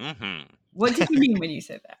 Mm-hmm. What did you mean when you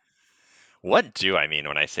said that? What do I mean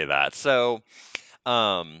when I say that? So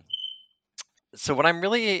what I'm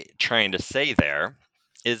really trying to say there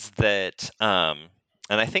is that, and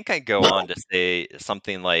I think I go on to say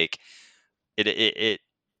something like it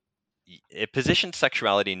positions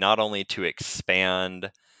sexuality not only to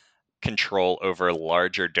expand control over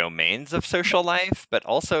larger domains of social life, but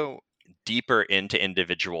also deeper into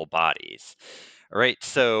individual bodies, right?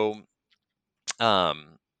 So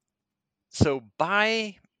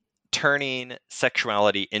by turning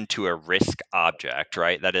sexuality into a risk object,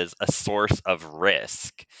 right, that is a source of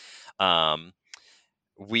risk,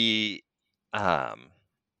 we the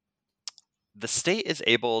state is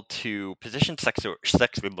able to position sexuality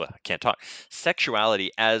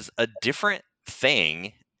as a different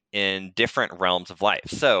thing in different realms of life.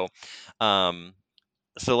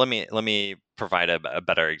 So let me provide a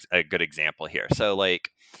good example here. So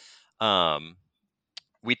like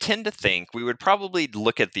we tend to think, we would probably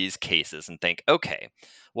look at these cases and think, okay,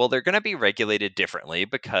 well, they're going to be regulated differently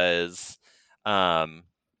because when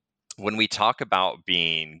we talk about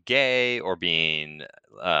being gay or being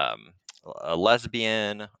a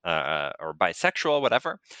lesbian or bisexual,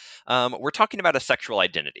 whatever, we're talking about a sexual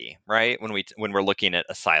identity, right? When we're looking at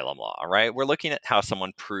asylum law, right? We're looking at how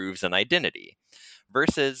someone proves an identity.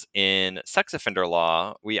 Versus in sex offender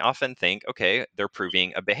law, we often think, okay, they're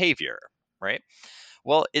proving a behavior, right?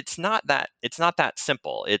 Well, it's not that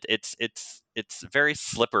simple. It's it's very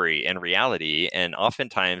slippery in reality, and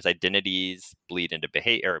oftentimes identities bleed into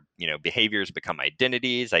behavior. Behaviors become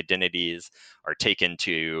identities. Identities are taken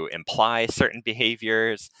to imply certain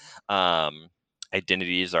behaviors.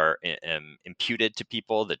 Identities are imputed to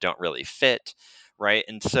people that don't really fit, right?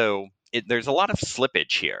 And so there's a lot of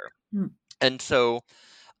slippage here. And so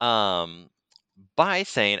by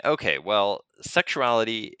saying, okay, well,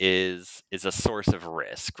 sexuality is a source of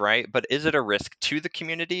risk, right? But is it a risk to the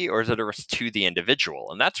community or is it a risk to the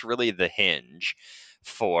individual? And that's really the hinge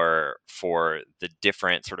for the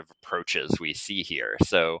different sort of approaches we see here.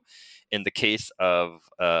 So in the case of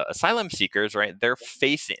asylum seekers, right, their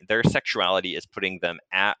sexuality is putting them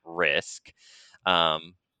at risk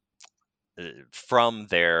from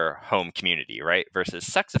their home community, right? Versus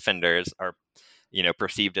sex offenders are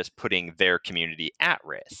perceived as putting their community at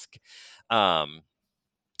risk. And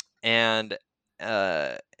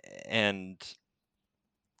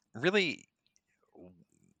really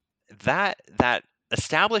that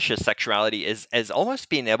establishes sexuality as almost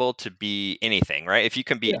being able to be anything, right? If you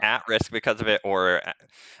can be at risk because of it or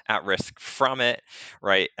at risk from it,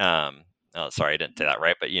 right? Oh, sorry, I didn't say that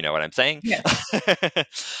right, but you know what I'm saying. Yeah.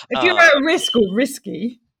 If you're at risk or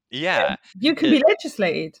risky, you can be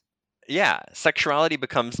legislated. Yeah, sexuality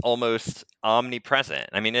becomes almost omnipresent.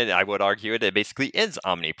 I mean, I would argue it basically is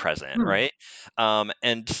omnipresent, right?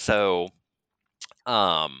 And so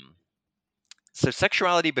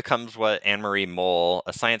sexuality becomes what Anne-Marie Moll,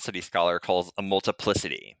 a science studies scholar, calls a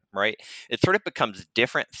multiplicity, right? It sort of becomes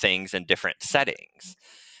different things in different settings.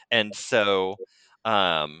 And so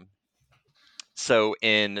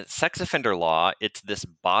in sex offender law, it's this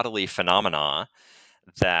bodily phenomena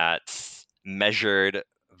that's measured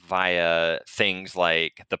via things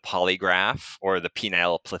like the polygraph or the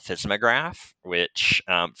penile plethysmograph, which,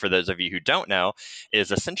 for those of you who don't know,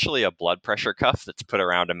 is essentially a blood pressure cuff that's put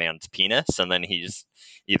around a man's penis, and then he's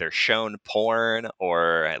either shown porn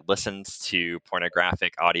or listens to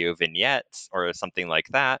pornographic audio vignettes or something like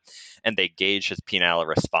that, and they gauge his penile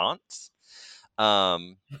response.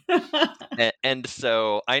 And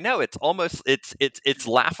so I know it's almost it's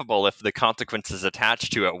laughable if the consequences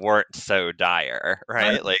attached to it weren't so dire,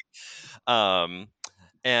 right? Like,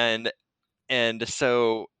 and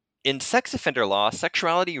so in sex offender law,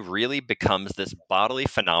 sexuality really becomes this bodily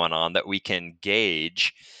phenomenon that we can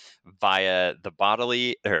gauge via the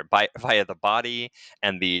body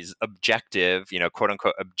and these objective, quote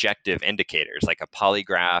unquote objective indicators like a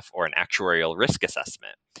polygraph or an actuarial risk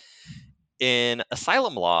assessment. In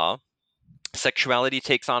asylum law, sexuality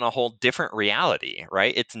takes on a whole different reality,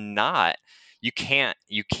 right? It's not, you can't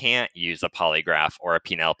use a polygraph or a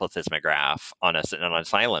penile plethysmograph on an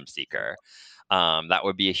asylum seeker. That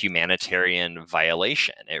would be a humanitarian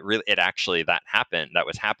violation. That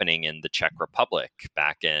was happening in the Czech Republic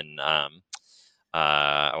back in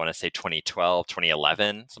I want to say 2012,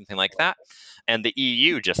 2011, something like that. And the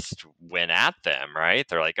EU just went at them, right?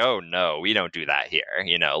 They're like, oh no, we don't do that here,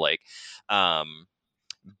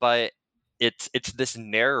 but it's this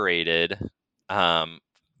narrated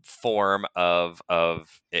form of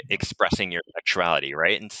expressing your sexuality,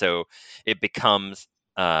 right? And so it becomes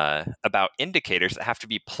about indicators that have to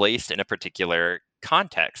be placed in a particular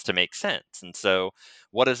context to make sense. And so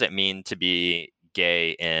what does it mean to be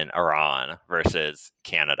gay in Iran versus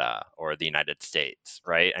Canada or the United States,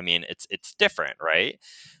 right? I mean, it's different, right?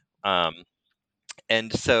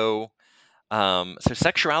 And so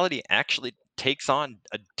sexuality actually takes on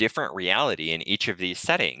a different reality in each of these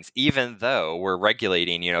settings, even though we're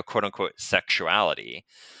regulating, quote unquote, sexuality.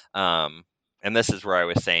 And this is where I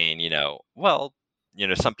was saying,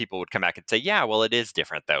 some people would come back and say, yeah, well, it is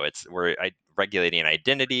different though. We're regulating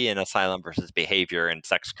identity in asylum versus behavior in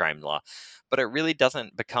sex crime law, but it really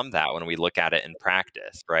doesn't become that when we look at it in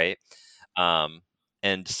practice, right?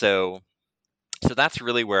 And so that's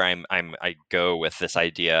really where I go with this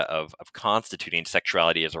idea of constituting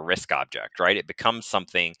sexuality as a risk object, right? It becomes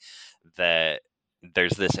something that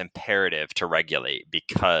there's this imperative to regulate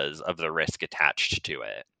because of the risk attached to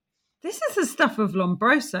it. This is the stuff of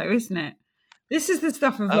Lombroso, isn't it? This is the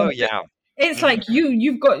stuff of Lombroso. Oh yeah. It's like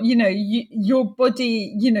you've got, your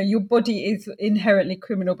body, your body is inherently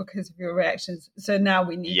criminal because of your reactions. So now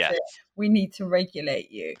we need to regulate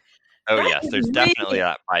you. Oh, yes, there's definitely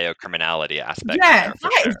that biocriminality aspect. Yeah,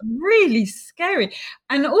 that is really scary.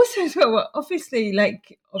 And also, obviously,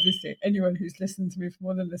 anyone who's listened to me for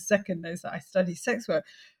more than a second knows that I study sex work.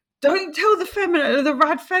 Don't tell the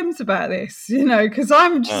rad femmes about this, because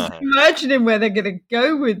I'm just imagining where they're going to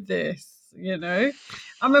go with this,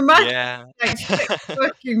 I'm imagining sex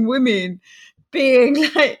working women being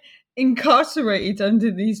like, incarcerated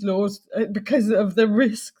under these laws because of the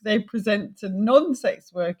risk they present to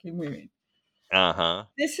non-sex working women. Uh-huh.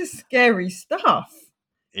 This is scary stuff.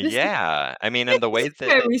 This is Yeah. I mean, and the way that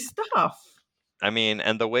scary stuff.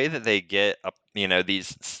 and the way that they get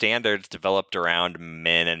these standards developed around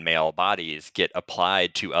men and male bodies get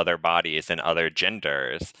applied to other bodies and other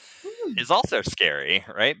genders is also scary,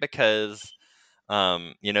 right? Because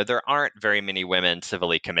there aren't very many women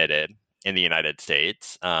civilly committed in the United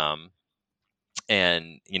States. And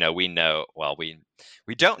we know, well, we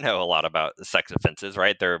don't know a lot about sex offenses,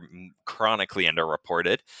 right? They're chronically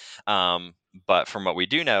underreported. But from what we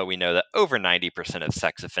do know, we know that over 90% of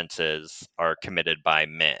sex offenses are committed by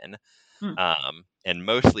men, and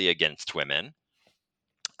mostly against women,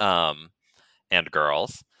 and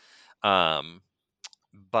girls. But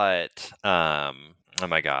oh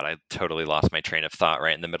my God, I totally lost my train of thought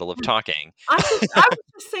right in the middle of talking. I was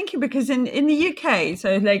just thinking, because in the UK,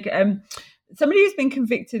 so like somebody who's been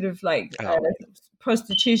convicted of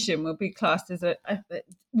prostitution will be classed as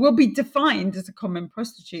will be defined as a common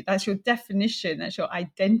prostitute. That's your definition. That's your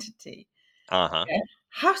identity. Uh-huh. Yeah.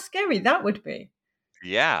 How scary that would be.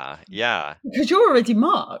 Yeah. Because you're already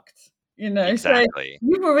marked, Exactly. So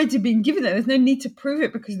you've already been given that. There's no need to prove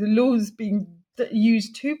it because the law's being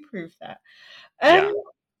used to prove that. Yeah.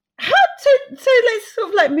 So let's sort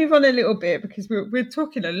of like move on a little bit, because we're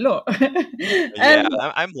talking a lot. Yeah,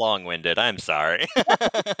 I'm long-winded. I'm sorry.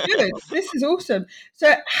 Good. This is awesome. So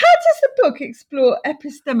how does the book explore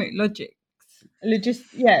epistemic logics?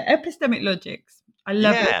 Epistemic logics. I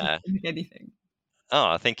love epistemic anything.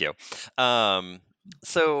 Oh, thank you.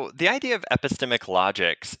 So the idea of epistemic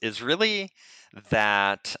logics is really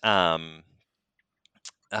that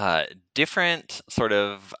different sort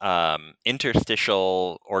of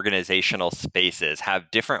interstitial organizational spaces have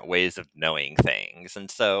different ways of knowing things. And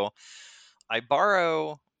so I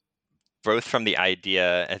borrow both from the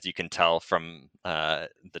idea, as you can tell from the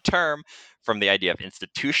term, from the idea of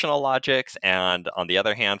institutional logics, and on the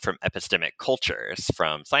other hand, from epistemic cultures,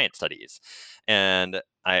 from science studies. And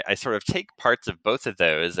I sort of take parts of both of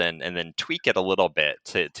those and then tweak it a little bit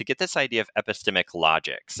to get this idea of epistemic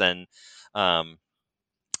logics. And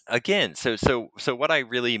again, so what I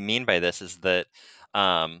really mean by this is that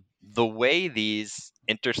the way these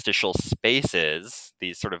interstitial spaces,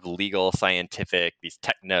 these sort of legal scientific, these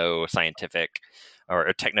techno-scientific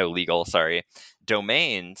or techno-legal,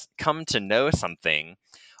 domains come to know something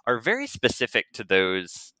are very specific to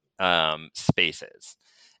those spaces.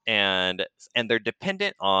 And they're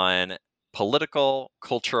dependent on political,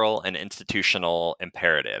 cultural, and institutional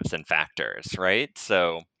imperatives and factors, right?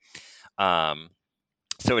 So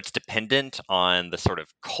it's dependent on the sort of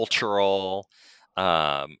cultural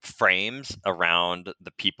frames around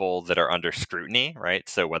the people that are under scrutiny, right?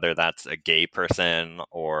 So whether that's a gay person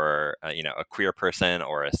or a queer person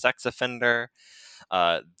or a sex offender,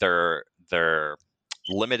 they're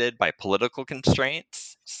limited by political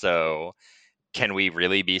constraints. So can we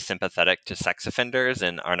really be sympathetic to sex offenders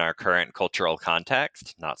in our current cultural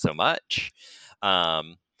context? Not so much.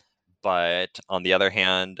 But on the other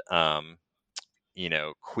hand,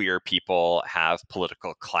 queer people have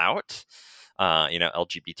political clout.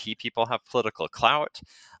 LGBT people have political clout,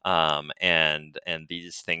 and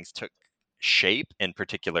these things took shape in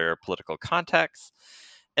particular political contexts.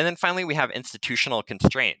 And then finally, we have institutional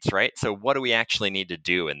constraints, right? So what do we actually need to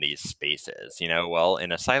do in these spaces? Well,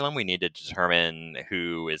 in asylum, we need to determine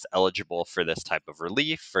who is eligible for this type of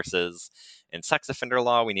relief, versus in sex offender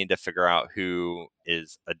law, we need to figure out who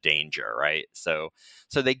is a danger, right? So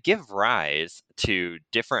they give rise to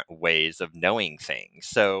different ways of knowing things.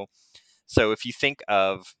 So if you think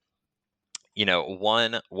of,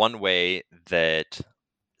 one way that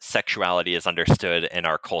sexuality is understood in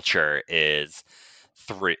our culture is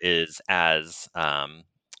as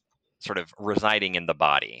sort of residing in the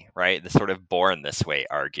body, right? The sort of born this way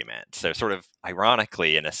argument. So sort of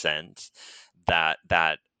ironically, in a sense,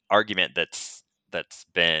 that argument that's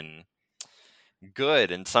been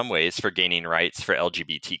good in some ways for gaining rights for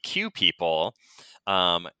LGBTQ people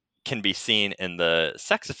can be seen in the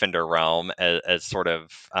sex offender realm as sort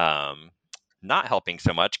of not helping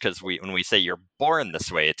so much, because when we say you're born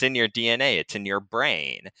this way, it's in your DNA, it's in your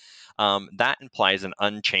brain. That implies an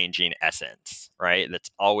unchanging essence, right?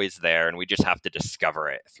 That's always there, and we just have to discover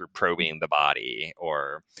it through probing the body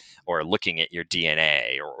or looking at your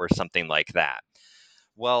DNA or something like that.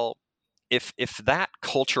 Well, if that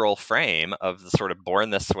cultural frame of the sort of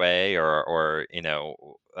born this way or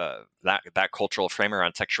that cultural frame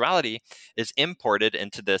around sexuality is imported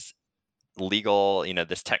into this legal,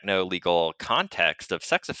 this techno-legal context of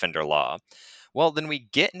sex offender law, well, then we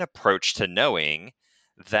get an approach to knowing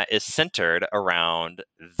that is centered around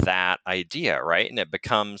that idea, right? And it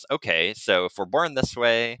becomes, okay, so if we're born this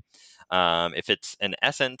way, if it's an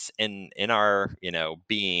essence in our,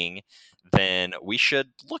 being, then we should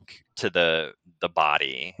look to the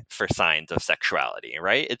body for signs of sexuality,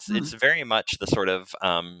 right? It's very much the sort of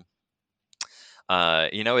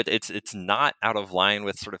it's not out of line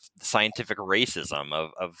with sort of scientific racism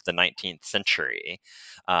of the 19th century,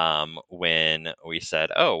 when we said,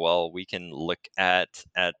 oh, well, we can look at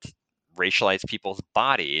racialized people's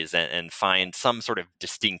bodies and find some sort of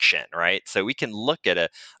distinction, right? So we can look at a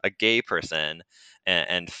gay person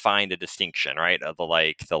and find a distinction, right?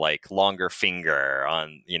 The longer finger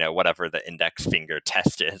on, whatever the index finger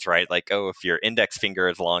test is, right? Like, oh, if your index finger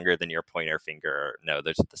is longer than your pointer finger, no,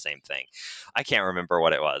 those are the same thing. I can't remember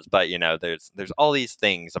what it was, but there's all these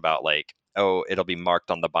things about like, oh, it'll be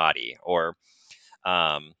marked on the body, or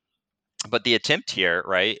but the attempt here,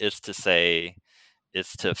 right, is to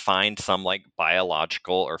find some like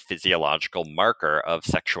biological or physiological marker of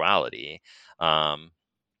sexuality.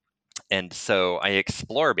 And so I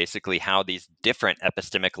explore basically how these different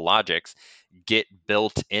epistemic logics get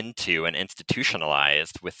built into and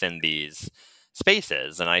institutionalized within these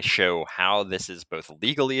spaces. And I show how this is both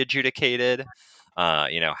legally adjudicated,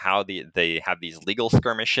 how they have these legal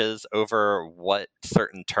skirmishes over what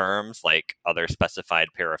certain terms like other specified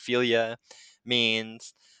paraphilia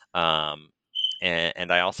means.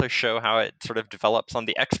 And I also show how it sort of develops on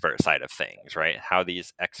the expert side of things, right? How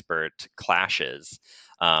these expert clashes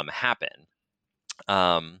happen.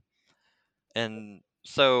 And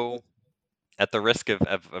so, at the risk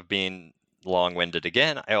of being long-winded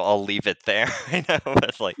again, I'll leave it there. I know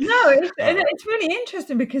it's like it's really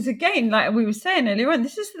interesting because, again, like we were saying earlier on,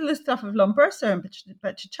 this is the stuff of Lombroso and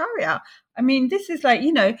Bhattacharya. I mean, this is like,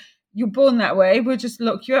 you're born that way, we'll just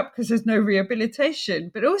lock you up because there's no rehabilitation.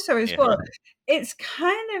 But also as well, it's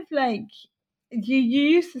kind of like you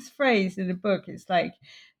use this phrase in the book. It's like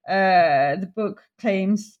the book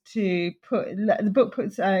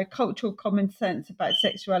puts cultural common sense about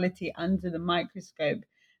sexuality under the microscope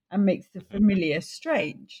and makes the familiar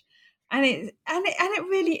strange. And it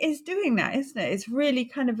really is doing that, isn't it? It's really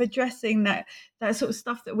kind of addressing that sort of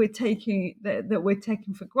stuff that we're taking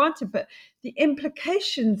for granted, but the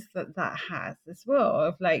implications that has as well,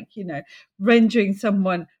 of like, rendering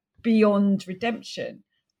someone beyond redemption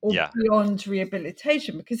or beyond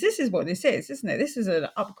rehabilitation, because this is what this is, isn't it? This is an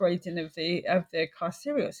upgrading of the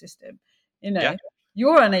carceral system.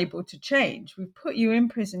 You're unable to change. We've put you in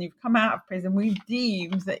prison. You've come out of prison. We've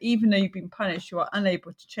deemed that even though you've been punished, you are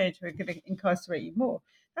unable to change. We're going to incarcerate you more.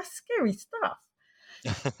 That's scary stuff.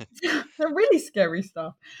 Really scary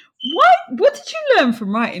stuff. What did you learn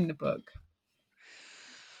from writing the book?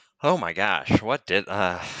 Oh my gosh, what did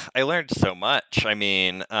I learned so much. I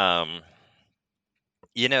mean, I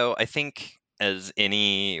think as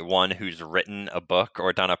anyone who's written a book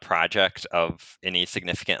or done a project of any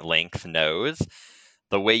significant length knows,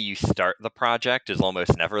 the way you start the project is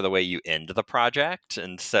almost never the way you end the project.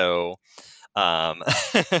 And so, I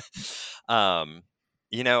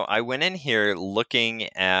went in here looking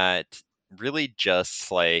at really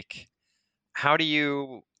just like, how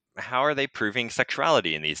are they proving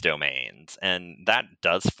sexuality in these domains? And that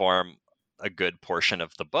does form a good portion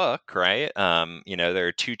of the book, right? There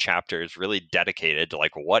are 2 chapters really dedicated to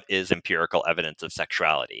like, what is empirical evidence of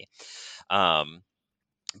sexuality?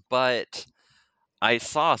 But I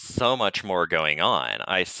saw so much more going on.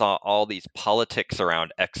 I saw all these politics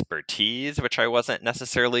around expertise, which I wasn't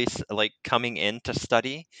necessarily like coming in to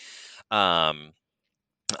study. I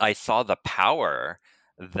saw the power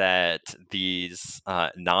that these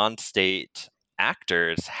non-state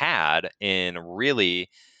actors had in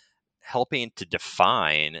really helping to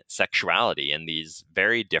define sexuality in these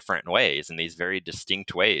very different ways, in these very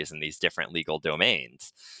distinct ways, in these different legal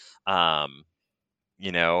domains. I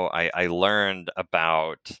learned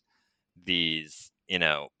about these,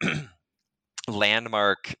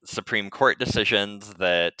 landmark Supreme Court decisions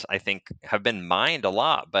that I think have been mined a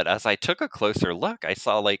lot. But as I took a closer look, I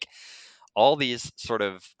saw like all these sort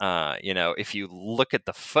of, if you look at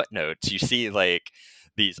the footnotes, you see like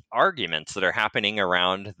these arguments that are happening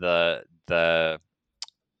around the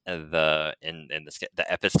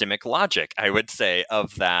epistemic logic, I would say,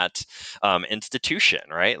 of that institution,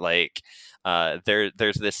 right? Like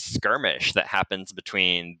there's this skirmish that happens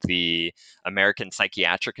between the American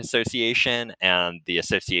Psychiatric Association and the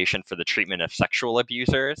Association for the Treatment of Sexual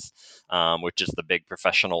Abusers, which is the big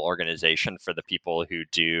professional organization for the people who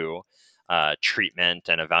do treatment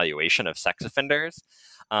and evaluation of sex offenders.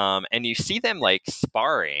 And you see them like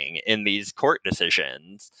sparring in these court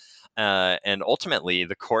decisions. And ultimately,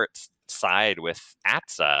 the courts side with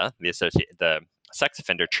ATSA, the sex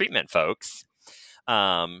offender treatment folks,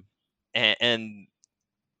 um, and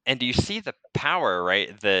do you see the power,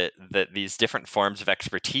 right, that these different forms of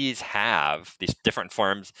expertise have, these different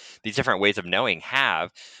ways of knowing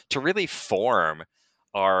have, to really form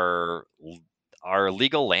our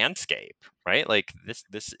legal landscape, right? Like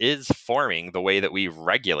this is forming the way that we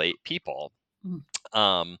regulate people.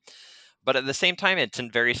 Um, but at the same time, it's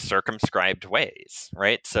in very circumscribed ways,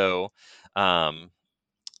 right? So, um,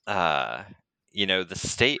 the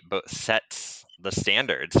state sets the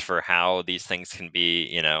standards for how these things can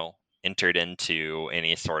be, entered into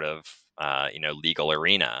any sort of, legal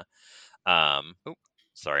arena.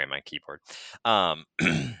 Sorry, my keyboard.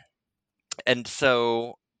 And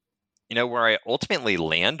so, where I ultimately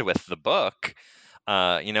land with the book,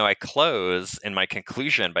 I close in my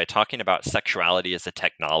conclusion by talking about sexuality as a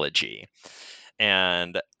technology.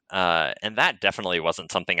 And that definitely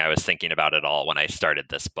wasn't something I was thinking about at all when I started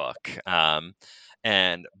this book.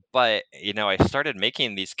 But I started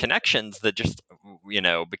making these connections that just,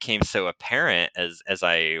 became so apparent as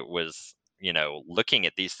I was, looking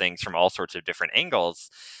at these things from all sorts of different angles.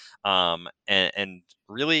 And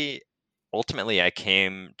really, ultimately, I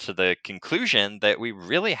came to the conclusion that we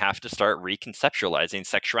really have to start reconceptualizing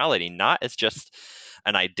sexuality, not as just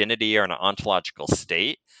an identity or an ontological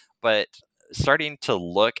state, but starting to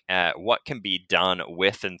look at what can be done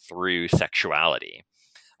with and through sexuality,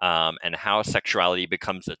 and how sexuality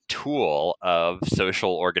becomes a tool of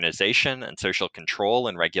social organization and social control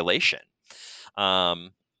and regulation.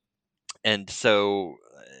 And so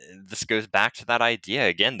this goes back to that idea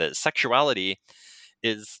again that sexuality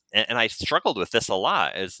is, and I struggled with this a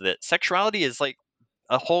lot, is that sexuality is like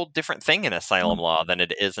a whole different thing in asylum law than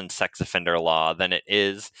it is in sex offender law, than it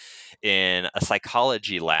is in a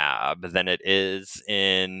psychology lab, than it is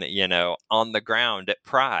in, on the ground at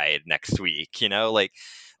Pride next week,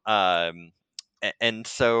 and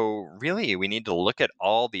so really we need to look at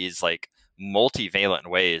all these like multivalent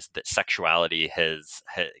ways that sexuality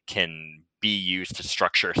can be used to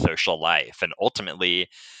structure social life. And ultimately,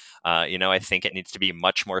 I think it needs to be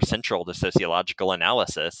much more central to sociological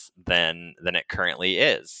analysis than it currently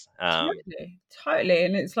is. Totally.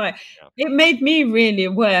 And it's like, it made me really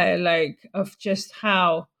aware, like, of just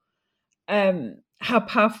how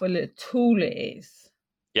powerful a tool it is.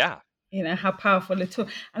 Yeah. How powerful a tool,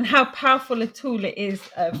 and how powerful a tool it is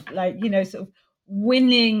of, like, sort of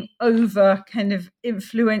winning over kind of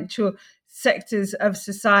influential sectors of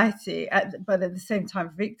society, but at the same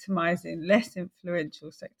time victimizing less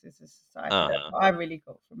influential sectors of society. That's what I really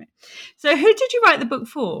got from it. So who did you write the book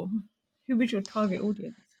for? Who was your target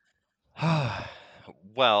audience?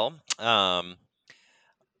 Well, I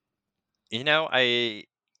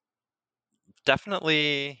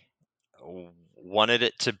definitely wanted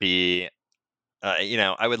it to be,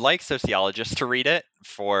 I would like sociologists to read it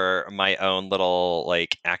for my own little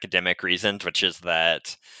like academic reasons, which is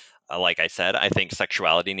that, like I said, I think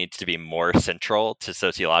sexuality needs to be more central to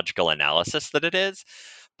sociological analysis than it is.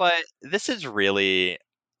 But this is really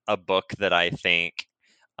a book that I think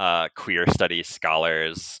queer studies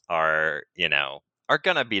scholars are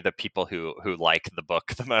going to be the people who like the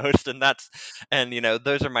book the most, and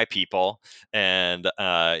those are my people. And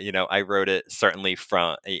I wrote it certainly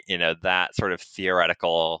from that sort of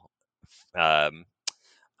theoretical um,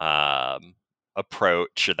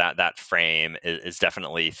 approach, that frame is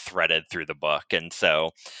definitely threaded through the book. And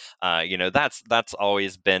so that's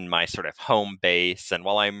always been my sort of home base. And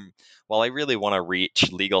while I really want to reach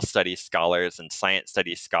legal studies scholars and science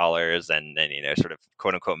studies scholars and sort of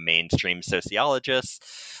quote unquote mainstream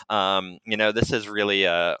sociologists, this is really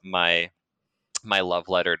my love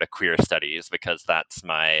letter to queer studies, because that's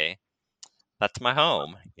my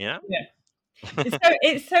home. Yeah.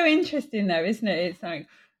 It's so interesting though, isn't it? It's like,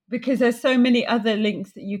 because there's so many other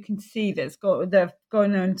links that you can see that have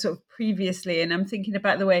gone on sort of previously. And I'm thinking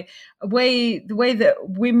about the way that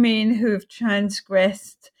women who have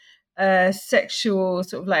transgressed sexual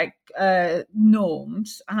sort of like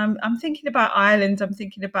norms. And I'm thinking about Ireland. I'm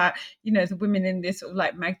thinking about, the women in this sort of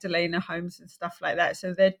like Magdalena homes and stuff like that.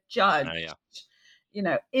 So they're judged.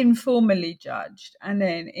 Informally judged and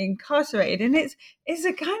then incarcerated. And it's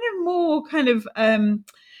a kind of more kind of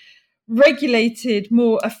regulated,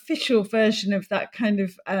 more official version of that kind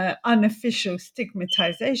of unofficial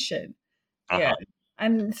stigmatization. Yeah.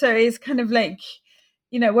 And so it's kind of like,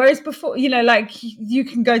 whereas before, like you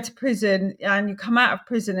can go to prison and you come out of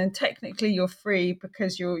prison and technically you're free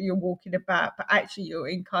because you're walking about, but actually you're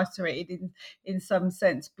incarcerated in some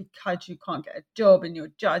sense because you can't get a job and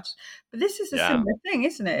you're judged. But this is a similar thing,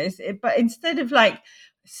 isn't it? But instead of like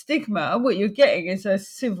stigma, what you're getting is a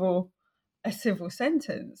civil a civil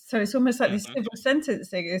sentence. So it's almost like this civil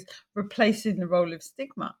sentencing is replacing the role of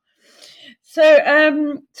stigma. So,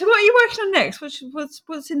 so what are you working on next?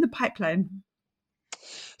 What's in the pipeline?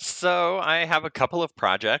 So I have a couple of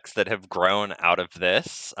projects that have grown out of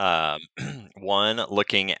this. One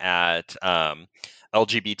looking at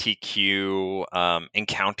LGBTQ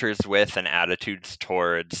encounters with and attitudes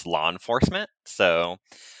towards law enforcement. So,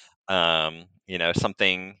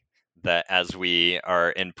 something that as we are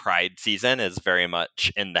in Pride season is very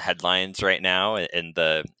much in the headlines right now in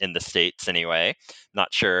the States anyway.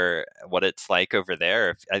 Not sure what it's like over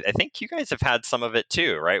there. I think you guys have had some of it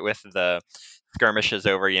too, right? With the skirmishes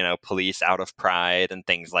over, police out of Pride and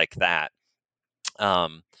things like that.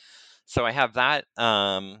 So I have that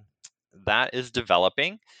that is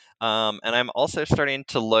developing, and I'm also starting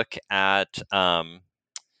to look at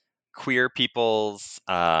queer people's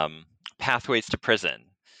pathways to prison.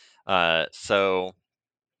 So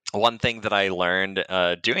one thing that I learned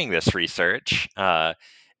doing this research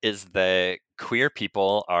is that queer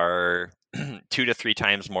people are 2 to 3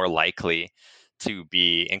 times more likely to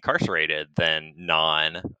be incarcerated than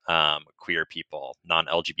non-queer people,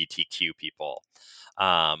 non-LGBTQ people.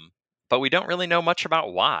 But we don't really know much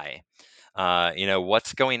about why.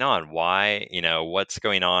 What's going on? Why? What's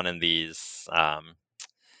going on in these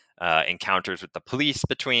encounters with the police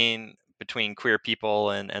between queer people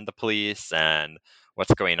and the police, and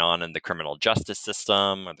what's going on in the criminal justice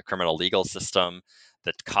system or the criminal legal system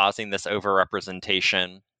that's causing this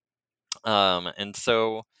overrepresentation. And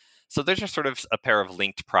so those are sort of a pair of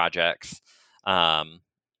linked projects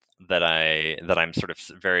that I'm sort of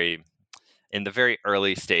very in the very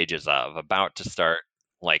early stages of, about to start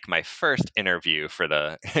like my first interview for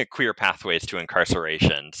the Queer Pathways to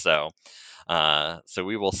Incarceration. So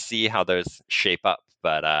we will see how those shape up,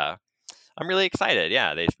 but I'm really excited.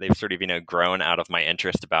 Yeah, they've sort of grown out of my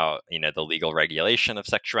interest about the legal regulation of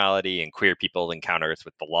sexuality and queer people's encounters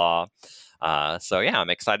with the law. So yeah, I'm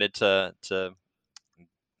excited to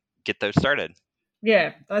get those started.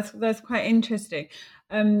 Yeah, that's quite interesting.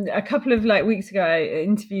 A couple of weeks ago, I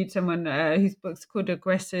interviewed someone whose book's called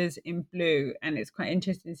Aggressors in Blue, and it's quite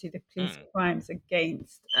interesting to see the police crimes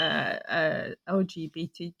against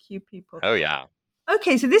LGBTQ people. Oh yeah.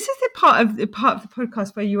 Okay, so this is the part of the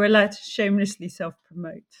podcast where you are allowed to shamelessly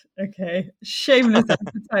self-promote. Okay, shameless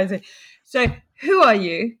advertising. So, who are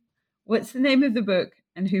you? What's the name of the book,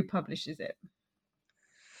 and who publishes it?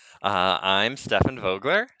 I'm Stefan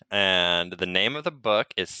Vogler, and the name of the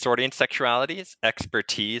book is Sorting Sexualities,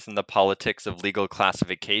 Expertise in the Politics of Legal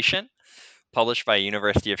Classification, published by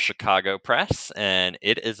University of Chicago Press, and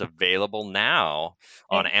it is available now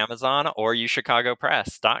on Amazon or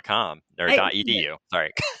uchicagopress.com or .edu.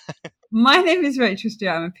 Sorry. My name is Rachel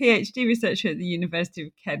Stewart. I'm a PhD researcher at the University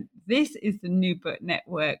of Kent. This is the New Book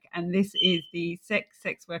Network, and this is the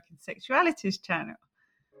Sex, Work and Sexualities channel.